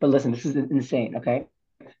back. But listen, this is insane. Okay.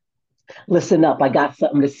 Listen up, I got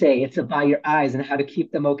something to say. It's about your eyes and how to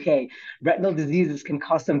keep them okay. Retinal diseases can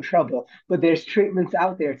cause some trouble, but there's treatments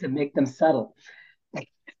out there to make them subtle.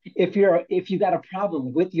 If you got a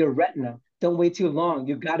problem with your retina, don't wait too long.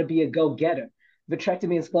 You've got to be a go-getter.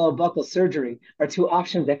 Vitrectomy and sclerobuckle surgery are two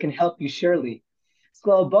options that can help you surely.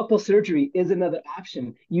 Sclerobuckle surgery is another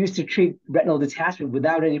option used to treat retinal detachment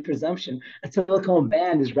without any presumption. A silicone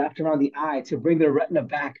band is wrapped around the eye to bring the retina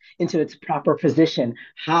back into its proper position.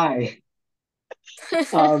 Hi.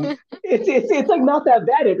 It's like not that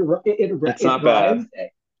bad. It's It not bad. rhymes.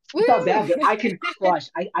 Woo! It's not bad, but I can crush.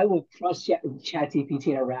 I will crush ChatGPT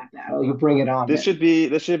in a rap battle. You bring it on, man. This should be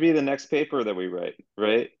the next paper that we write,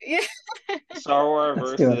 right? Yeah. SCORE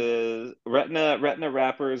Let's do it. versus retina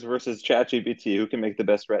wrappers versus ChatGPT. Who can make the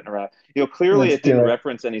best retina wrap? Clearly Let's it didn't do it.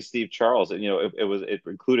 reference any Steve Charles. It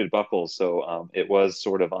included Buckles, so it was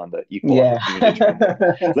sort of on the equal Yeah. opportunity trend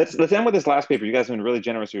there. Let's end with this last paper. You guys have been really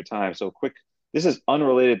generous with your time. So quick. This is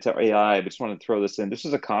unrelated to AI, but just want to throw this in. This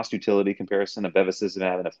is a cost utility comparison of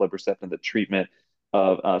bevacizumab and aflibercept in the treatment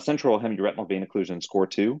of central hemiretinal vein occlusion,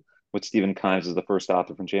 SCORE2, with Stephen Kimes as the first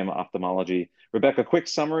author from JAMA Ophthalmology. Rebecca, quick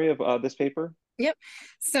summary of this paper. Yep.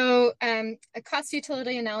 So a cost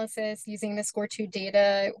utility analysis using the SCORE2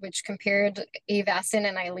 data, which compared Avastin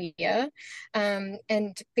and Eylea.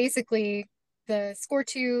 And basically, the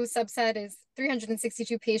SCORE2 subset is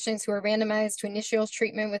 362 patients who are randomized to initial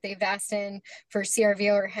treatment with Avastin for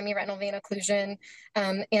CRVO or hemiretinal vein occlusion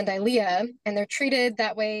and Eylea. And they're treated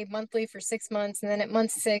that way monthly for 6 months. And then at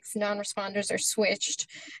month 6, non-responders are switched.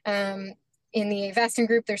 In the Avastin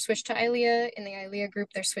group, they're switched to Eylea. In the Eylea group,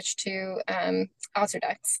 they're switched to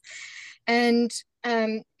Ozurdex. And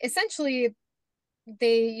essentially,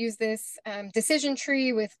 they use this decision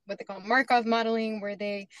tree with what they call Markov modeling, where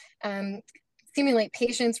they simulate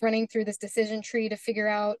patients running through this decision tree to figure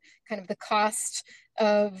out kind of the cost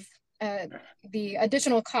of the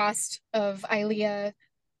additional cost of Eylea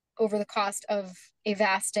over the cost of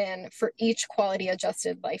Avastin for each quality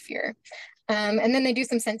adjusted life year. And then they do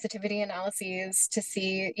some sensitivity analyses to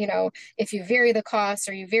see, if you vary the cost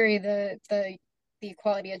or you vary the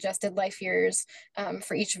quality adjusted life years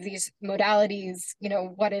for each of these modalities,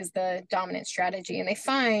 what is the dominant strategy? And they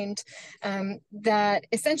find that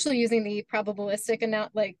essentially using the probabilistic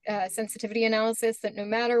sensitivity analysis, that no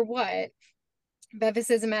matter what,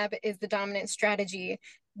 bevacizumab is the dominant strategy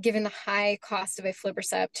given the high cost of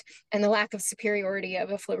aflibercept and the lack of superiority of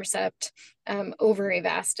aflibercept over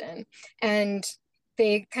Avastin. And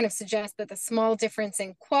they kind of suggest that the small difference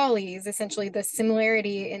in QALYs, essentially the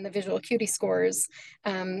similarity in the visual acuity scores,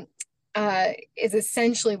 is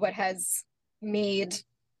essentially what has made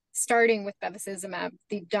starting with bevacizumab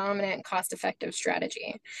the dominant cost-effective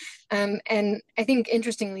strategy. And I think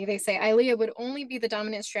interestingly, they say Eylea would only be the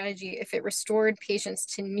dominant strategy if it restored patients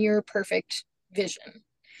to near perfect vision.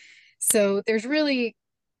 So there's really,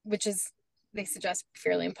 which is, they suggest,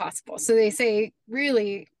 fairly impossible. So they say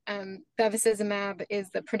really bevacizumab is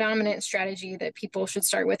the predominant strategy that people should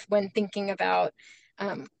start with when thinking about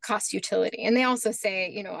cost utility. And they also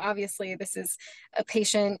say, obviously this is a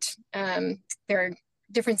patient, there are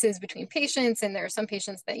differences between patients, and there are some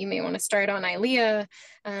patients that you may want to start on Eylea,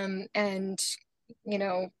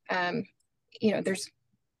 there's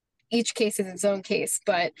each case is its own case,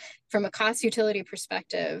 but from a cost utility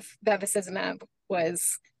perspective, bevacizumab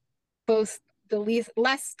was both the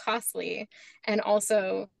less costly and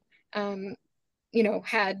also,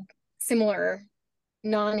 had similar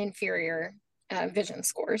non-inferior vision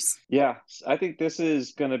scores. Yeah, I think this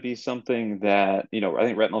is going to be something that, I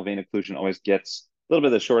think retinal vein occlusion always gets a little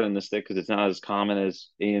bit of the short end of the stick because it's not as common as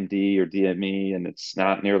AMD or DME, and it's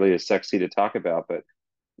not nearly as sexy to talk about. But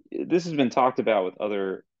this has been talked about with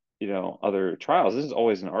other trials. This is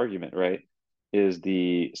always an argument, right? Is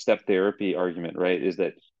the step therapy argument, right? Is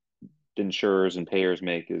that insurers and payers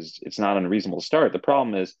make is it's not unreasonable to start. The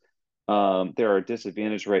problem is there are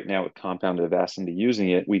disadvantages right now with compounded Avastin to using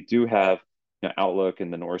it. We do have outlook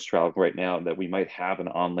in the Norris trial right now that we might have an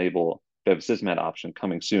on-label bevacizumab option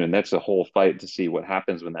coming soon, and that's a whole fight to see what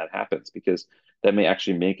happens when that happens, because that may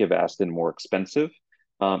actually make Avastin more expensive.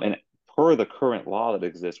 And per the current law that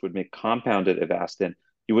exists, would make compounded Avastin,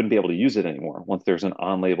 you wouldn't be able to use it anymore once there's an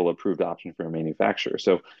on-label approved option from a manufacturer.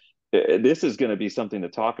 So this is going to be something to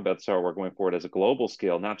talk about. So we're going forward as a global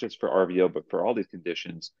scale, not just for RVO, but for all these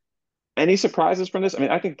conditions. Any surprises from this? I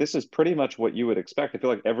mean, I think this is pretty much what you would expect. I feel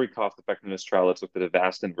like every cost effectiveness trial that's looked at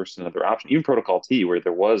Avastin versus another option, even Protocol T, where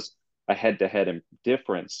there was a head-to-head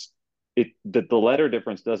difference, the letter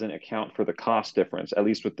difference doesn't account for the cost difference, at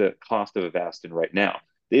least with the cost of Avastin right now.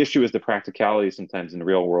 The issue is the practicality sometimes in the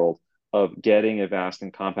real world of getting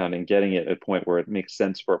Avastin compound and getting it at a point where it makes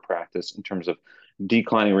sense for a practice in terms of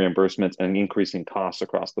declining reimbursements and increasing costs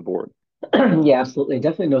across the board. Yeah, absolutely.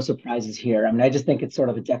 Definitely no surprises here. I mean, I just think it's sort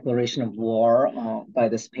of a declaration of war by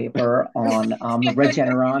this paper on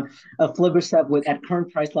Regeneron. Aflibercept at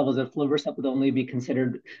current price levels, aflibercept would only be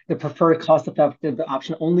considered the preferred cost-effective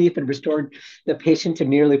option only if it restored the patient to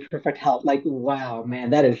nearly perfect health. Like, wow,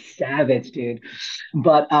 man, that is savage, dude.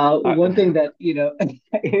 But one thing that,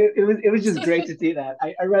 it was just great to see that.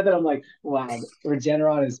 I read that, I'm like, wow,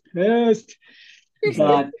 Regeneron is pissed.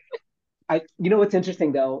 But what's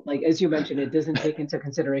interesting though, like as you mentioned, it doesn't take into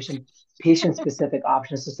consideration patient-specific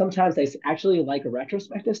options. So sometimes I actually like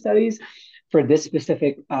retrospective studies for this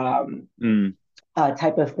specific Mm.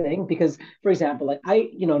 type of thing, because, for example, like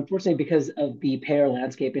unfortunately, because of the payer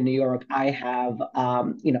landscape in New York, I have,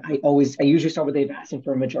 I usually start with Avastin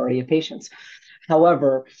for a majority of patients.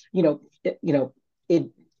 However,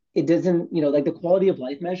 it it doesn't, like the quality of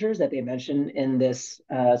life measures that they mentioned in this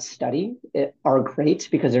study are great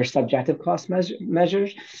because they're subjective cost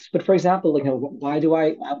measures. But for example, like, why do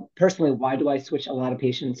I personally, why do I switch a lot of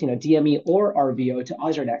patients, DME or RVO to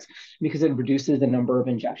Ozurdex? Because it reduces the number of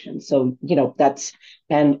injections. So,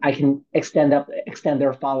 and I can extend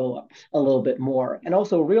their follow up a little bit more. And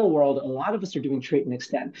also, real world, a lot of us are doing treat and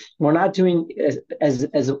extend. We're not doing as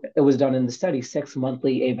it was done in the study, 6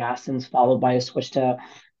 monthly Avastins followed by a switch to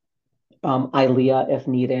Eylea if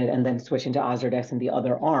needed, and then switching to Ozurdex in the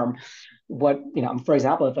other arm. For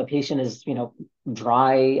example, if a patient is,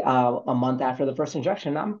 dry a month after the first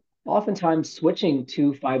injection, I'm oftentimes switching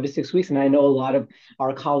to 5 to 6 weeks, and I know a lot of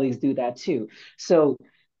our colleagues do that too. So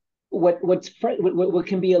what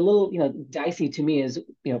can be a little, dicey to me is,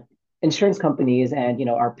 insurance companies and,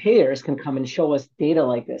 our payers can come and show us data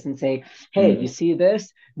like this and say, hey, you Mm. see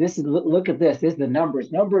this is, look at this is the numbers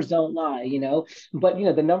don't lie, but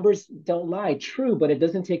the numbers don't lie, true, but it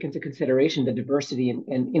doesn't take into consideration the diversity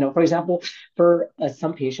and for example, for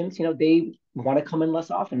some patients, they want to come in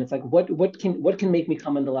less often. It's like, what can make me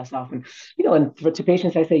come in the less often, and to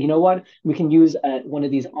patients I say, what, we can use one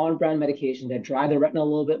of these on-brand medications that dry the retina a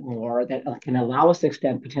little bit more, that can allow us to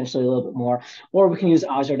extend potentially a little bit more, or we can use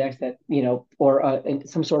Ozurdex that, or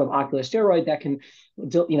some sort of ocular steroid that can,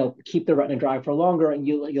 keep the retina dry for longer, and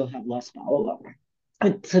you'll have less follow-up.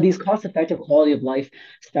 And so these cost-effective quality of life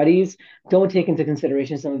studies don't take into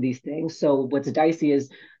consideration some of these things. So what's dicey is,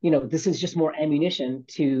 this is just more ammunition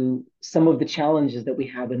to some of the challenges that we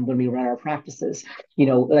have when we run our practices.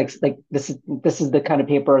 Like this is the kind of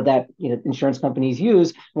paper that, insurance companies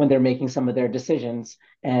use when they're making some of their decisions,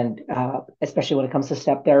 and especially when it comes to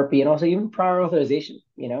step therapy and also even prior authorization.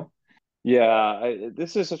 Yeah,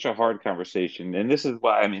 this is such a hard conversation, and this is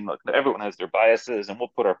why, I mean, look, everyone has their biases, and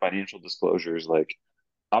we'll put our financial disclosures. Like,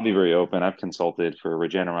 I'll be very open. I've consulted for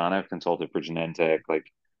Regeneron, I've consulted for Genentech, like,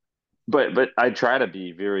 but I try to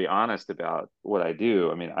be very honest about what I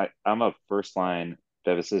do. I mean, I'm a first line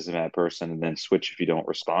bevacizumab person, and then switch if you don't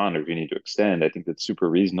respond or if you need to extend. I think that's super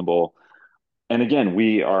reasonable. And again,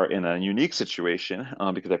 we are in a unique situation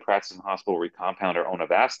because I practice in a hospital where we compound our own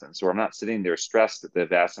Avastin. So I'm not sitting there stressed that the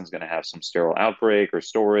Avastin is going to have some sterile outbreak or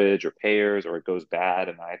storage or payers, or it goes bad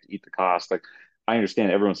and I have to eat the cost. Like, I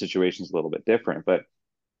understand everyone's situation is a little bit different, but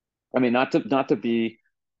I mean, not to be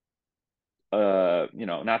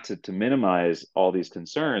not to minimize all these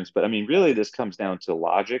concerns, but I mean, really, this comes down to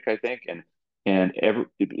logic, I think, and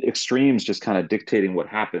extremes just kind of dictating what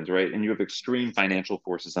happens, right? And you have extreme financial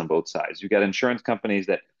forces on both sides. You got insurance companies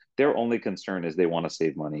that their only concern is they want to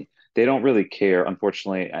save money. They don't really care.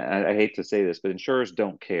 Unfortunately, I hate to say this, but insurers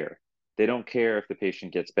don't care. They don't care if the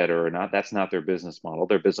patient gets better or not. That's not their business model.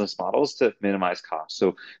 Their business model is to minimize costs.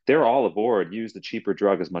 So they're all aboard, use the cheaper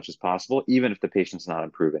drug as much as possible, even if the patient's not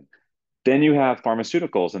improving. Then you have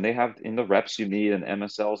pharmaceuticals, and they have in the reps you need and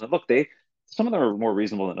MSLs. And look, some of them are more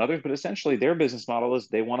reasonable than others, but essentially their business model is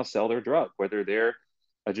they want to sell their drug, whether they're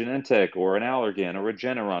a Genentech or an Allergan or a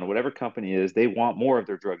Regeneron, whatever company is, they want more of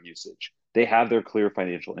their drug usage. They have their clear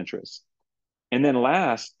financial interests. And then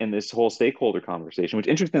last in this whole stakeholder conversation, which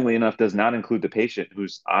interestingly enough does not include the patient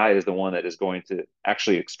whose eye is the one that is going to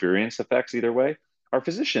actually experience effects either way, are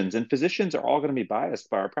physicians. And physicians are all going to be biased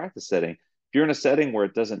by our practice setting. If you're in a setting where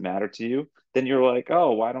it doesn't matter to you, then you're like,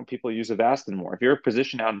 oh, why don't people use Avastin more? If you're a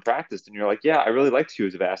physician out in practice, then you're like, yeah, I really like to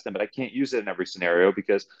use Avastin, but I can't use it in every scenario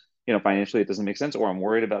because, financially it doesn't make sense, or I'm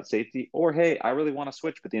worried about safety, or hey, I really want to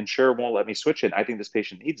switch, but the insurer won't let me switch it. I think this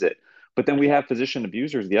patient needs it. But then we have physician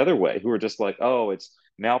abusers the other way who are just like, oh, it's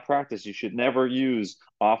malpractice. You should never use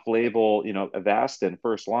off-label, Avastin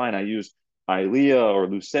first line. I use Eylea or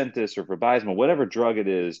Lucentis or Vabysmo, whatever drug it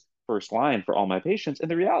is, first line for all my patients. And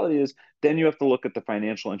the reality is, then you have to look at the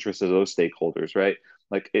financial interests of those stakeholders, right?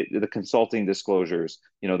 Like the consulting disclosures,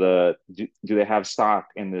 do they have stock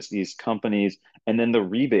in these companies, and then the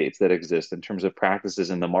rebates that exist in terms of practices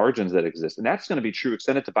and the margins that exist. And that's going to be true.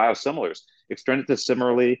 Extend it to biosimilars, extend it to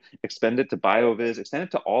Similarly, extend it to BioViz, extend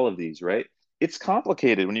it to all of these, right? It's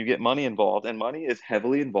complicated when you get money involved, and money is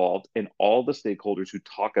heavily involved in all the stakeholders who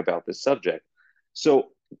talk about this subject. So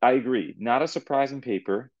I agree, not a surprising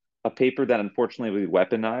paper, a paper that unfortunately will be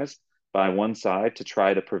weaponized by one side to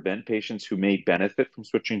try to prevent patients who may benefit from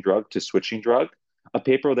switching drug to switching drug, a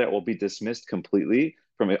paper that will be dismissed completely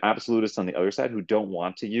from absolutists on the other side who don't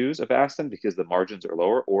want to use Avastin because the margins are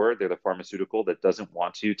lower, or they're the pharmaceutical that doesn't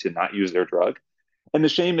want you to not use their drug. And the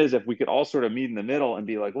shame is if we could all sort of meet in the middle and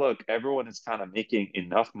be like, look, everyone is kind of making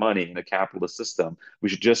enough money in a capitalist system. We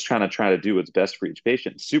should just try to do what's best for each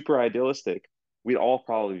patient. Super idealistic. We'd all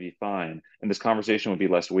probably be fine. And this conversation would be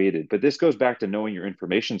less weighted. But this goes back to knowing your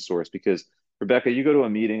information source, because Rebecca, you go to a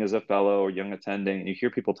meeting as a fellow or young attending and you hear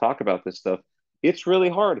people talk about this stuff. It's really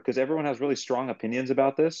hard because everyone has really strong opinions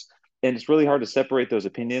about this. And it's really hard to separate those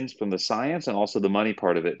opinions from the science and also the money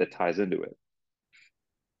part of it that ties into it.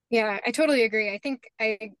 Yeah, I totally agree. I think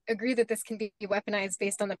I agree that this can be weaponized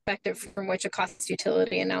based on the perspective from which a cost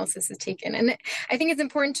utility analysis is taken. And I think it's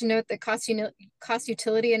important to note that cost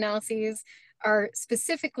utility analyses are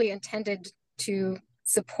specifically intended to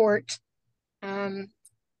support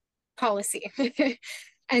policy.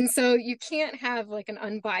 And so you can't have like an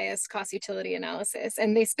unbiased cost utility analysis.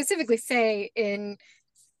 And they specifically say in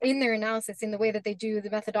their analysis, in the way that they do the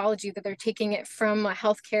methodology, that they're taking it from a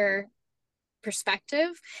healthcare perspective.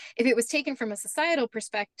 If it was taken from a societal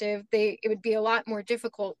perspective, it would be a lot more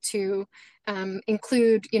difficult to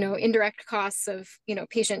include, indirect costs of,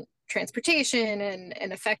 patient transportation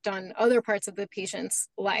and effect on other parts of the patient's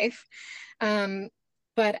life.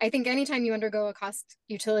 But I think anytime you undergo a cost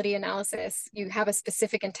utility analysis, you have a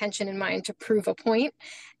specific intention in mind to prove a point.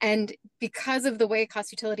 And because of the way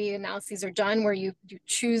cost utility analyses are done, where you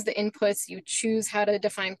choose the inputs, you choose how to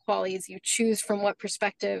define qualities, you choose from what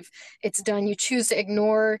perspective it's done, you choose to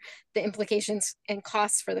ignore the implications and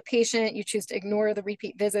costs for the patient, you choose to ignore the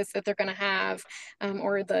repeat visits that they're going to have,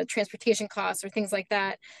 or the transportation costs or things like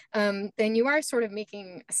that, then you are sort of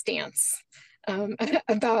making a stance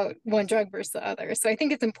about one drug versus the other. So I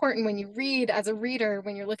think it's important when you read, as a reader,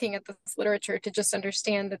 when you're looking at this literature, to just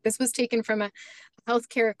understand that this was taken from a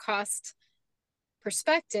healthcare cost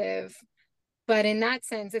perspective, but in that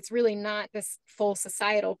sense, it's really not this full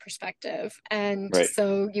societal perspective. And Right.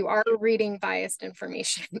 so you are reading biased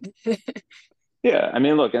information. Yeah. I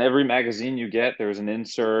mean, look, in every magazine you get, there's an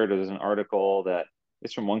insert or there's an article that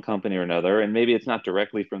is from one company or another. And maybe it's not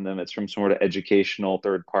directly from them, it's from sort of educational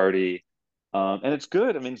third party. And it's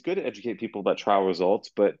good. I mean, it's good to educate people about trial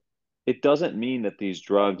results, but it doesn't mean that these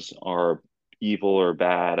drugs are evil or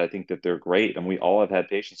bad. I think that they're great. And we all have had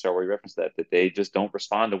patients, so we reference that they just don't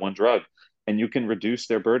respond to one drug. And you can reduce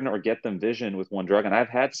their burden or get them vision with one drug. And I've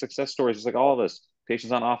had success stories, just like all of us,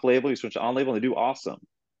 patients on off label, you switch to on label and they do awesome.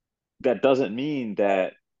 That doesn't mean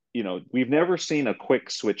that, we've never seen a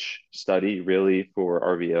quick switch study really for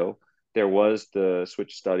RVO. There was the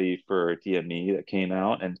switch study for DME that came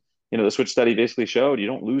out, and the switch study basically showed you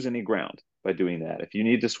don't lose any ground by doing that. If you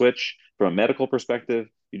need to switch from a medical perspective,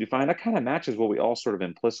 you define that kind of matches what we all sort of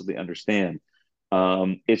implicitly understand.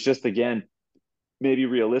 It's just, again, maybe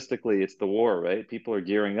realistically, it's the war, right? People are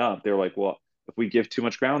gearing up. They're like, well, if we give too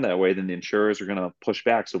much ground that way, then the insurers are going to push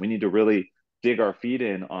back. So we need to really dig our feet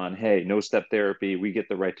in on, hey, no step therapy. We get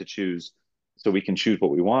the right to choose, so we can choose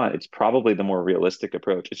what we want. It's probably the more realistic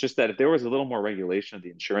approach. It's just that if there was a little more regulation of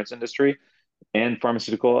the insurance industry and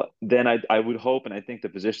pharmaceutical, then I would hope, and I think the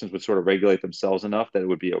physicians would sort of regulate themselves enough that it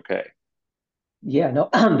would be okay. Yeah, no,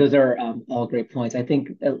 those are all great points. I think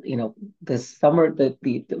this summer,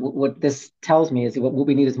 what this tells me is what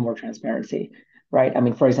we need is more transparency, right? I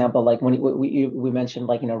mean, for example, like when we mentioned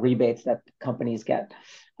like rebates that companies get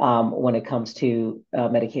when it comes to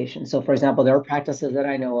medication. So, for example, there are practices that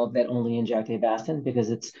I know of that only inject Avastin because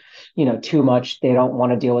it's too much. They don't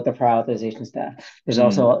want to deal with the prior authorization staff. There's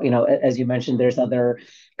also as you mentioned, there's other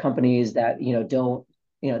companies that don't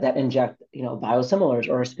that inject, biosimilars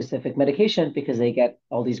or a specific medication because they get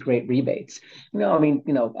all these great rebates. I mean,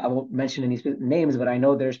 I won't mention any names, but I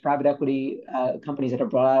know there's private equity companies that are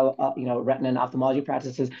brought out, retina and ophthalmology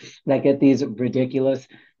practices that get these ridiculous,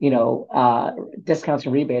 discounts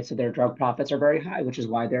and rebates. So their drug profits are very high, which is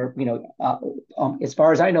why they're, as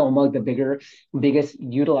far as I know, among the biggest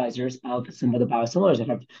utilizers of some of the biosimilars that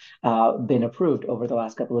have been approved over the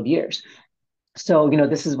last couple of years. So,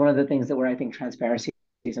 this is one of the things that where I think transparency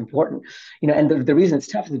is important. And the reason it's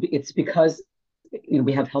tough is it's because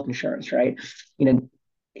we have health insurance, right?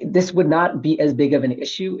 This would not be as big of an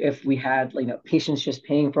issue if we had patients just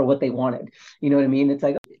paying for what they wanted. You know what I mean? It's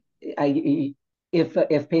like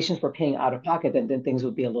if patients were paying out of pocket, then things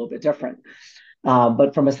would be a little bit different.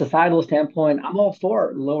 But from a societal standpoint, I'm all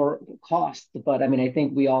for lower cost. But I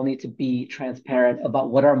think we all need to be transparent about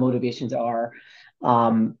what our motivations are.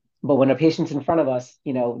 But when a patient's in front of us,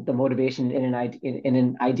 the motivation in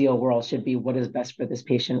an ideal world should be what is best for this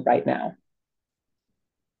patient right now.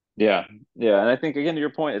 Yeah. Yeah. And I think, again, to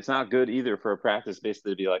your point, it's not good either for a practice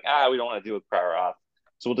basically to be like, we don't want to deal with prior auth.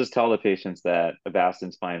 So we'll just tell the patients that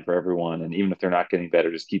Avastin's fine for everyone. And even if they're not getting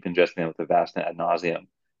better, just keep ingesting them with Avastin ad nauseum,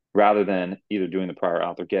 rather than either doing the prior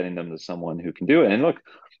auth or getting them to someone who can do it. And look,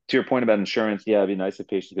 to your point about insurance, yeah, it'd be nice if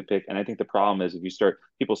patients could pick. And I think the problem is if you start,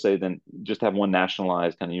 people say then just have one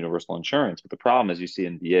nationalized kind of universal insurance. But the problem is you see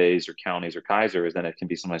in VAs or counties or Kaiser is then it can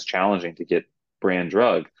be sometimes challenging to get brand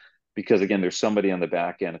drug, because again, there's somebody on the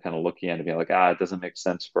back end kind of looking at it and being like, it doesn't make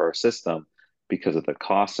sense for our system because of the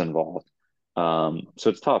costs involved. So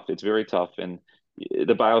it's tough. It's very tough. And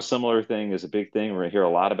the biosimilar thing is a big thing. We're going to hear a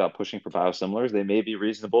lot about pushing for biosimilars. They may be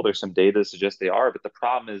reasonable. There's some data that suggests they are, but the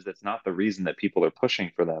problem is that's not the reason that people are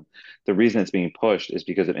pushing for them. The reason it's being pushed is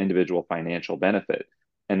because of individual financial benefit.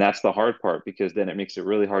 And that's the hard part, because then it makes it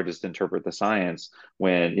really hard just to interpret the science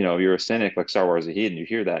when, you're a cynic like Star Wars Zahid and you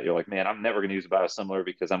hear that, you're like, man, I'm never going to use a biosimilar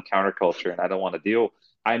because I'm counterculture and I don't want to deal.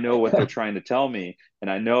 I know what they're trying to tell me. And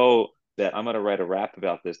I know that I'm going to write a rap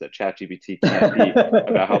about this, that ChatGPT can't beat,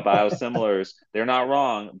 about how biosimilars, they're not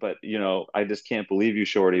wrong, but, I just can't believe you,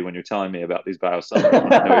 Shorty, when you're telling me about these biosimilars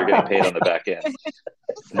when I know you're getting paid on the back end.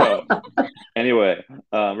 So anyway,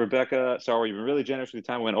 Rebecca, sorry, you've been really generous with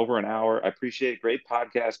your time. We went over an hour. I appreciate it. Great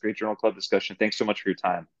podcast, great journal club discussion. Thanks so much for your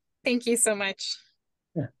time. Thank you so much.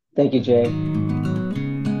 Thank you, Jay.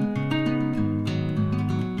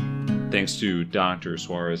 Thanks to Dr.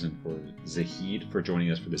 Suarez and for Zahid for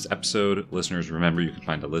joining us for this episode. Listeners, remember you can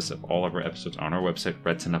find a list of all of our episodes on our website,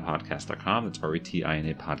 retinapodcast.com. That's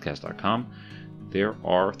RETINA podcast.com. There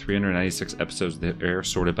are 396 episodes that are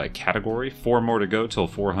sorted by category, 4 more to go till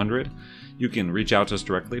 400. You can reach out to us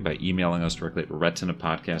directly by emailing us directly at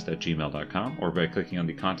retinapodcast@gmail.com or by clicking on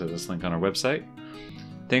the contact us link on our website.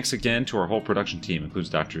 Thanks again to our whole production team, includes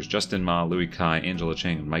Drs. Justin Ma, Louis Kai, Angela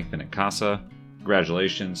Chang, and Mike Benacasa.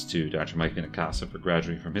 Congratulations to Dr. Mike Benacasa for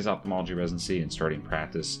graduating from his ophthalmology residency and starting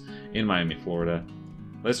practice in Miami, Florida.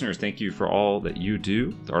 Listeners, thank you for all that you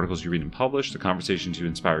do, the articles you read and publish, the conversations you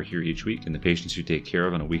inspire here each week, and the patients you take care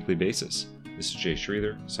of on a weekly basis. This is Jay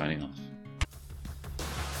Sridhar, signing off.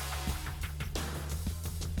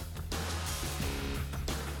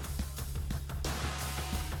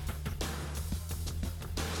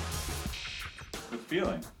 Good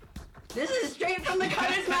feeling. This is straight from the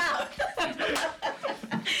cutter's mouth.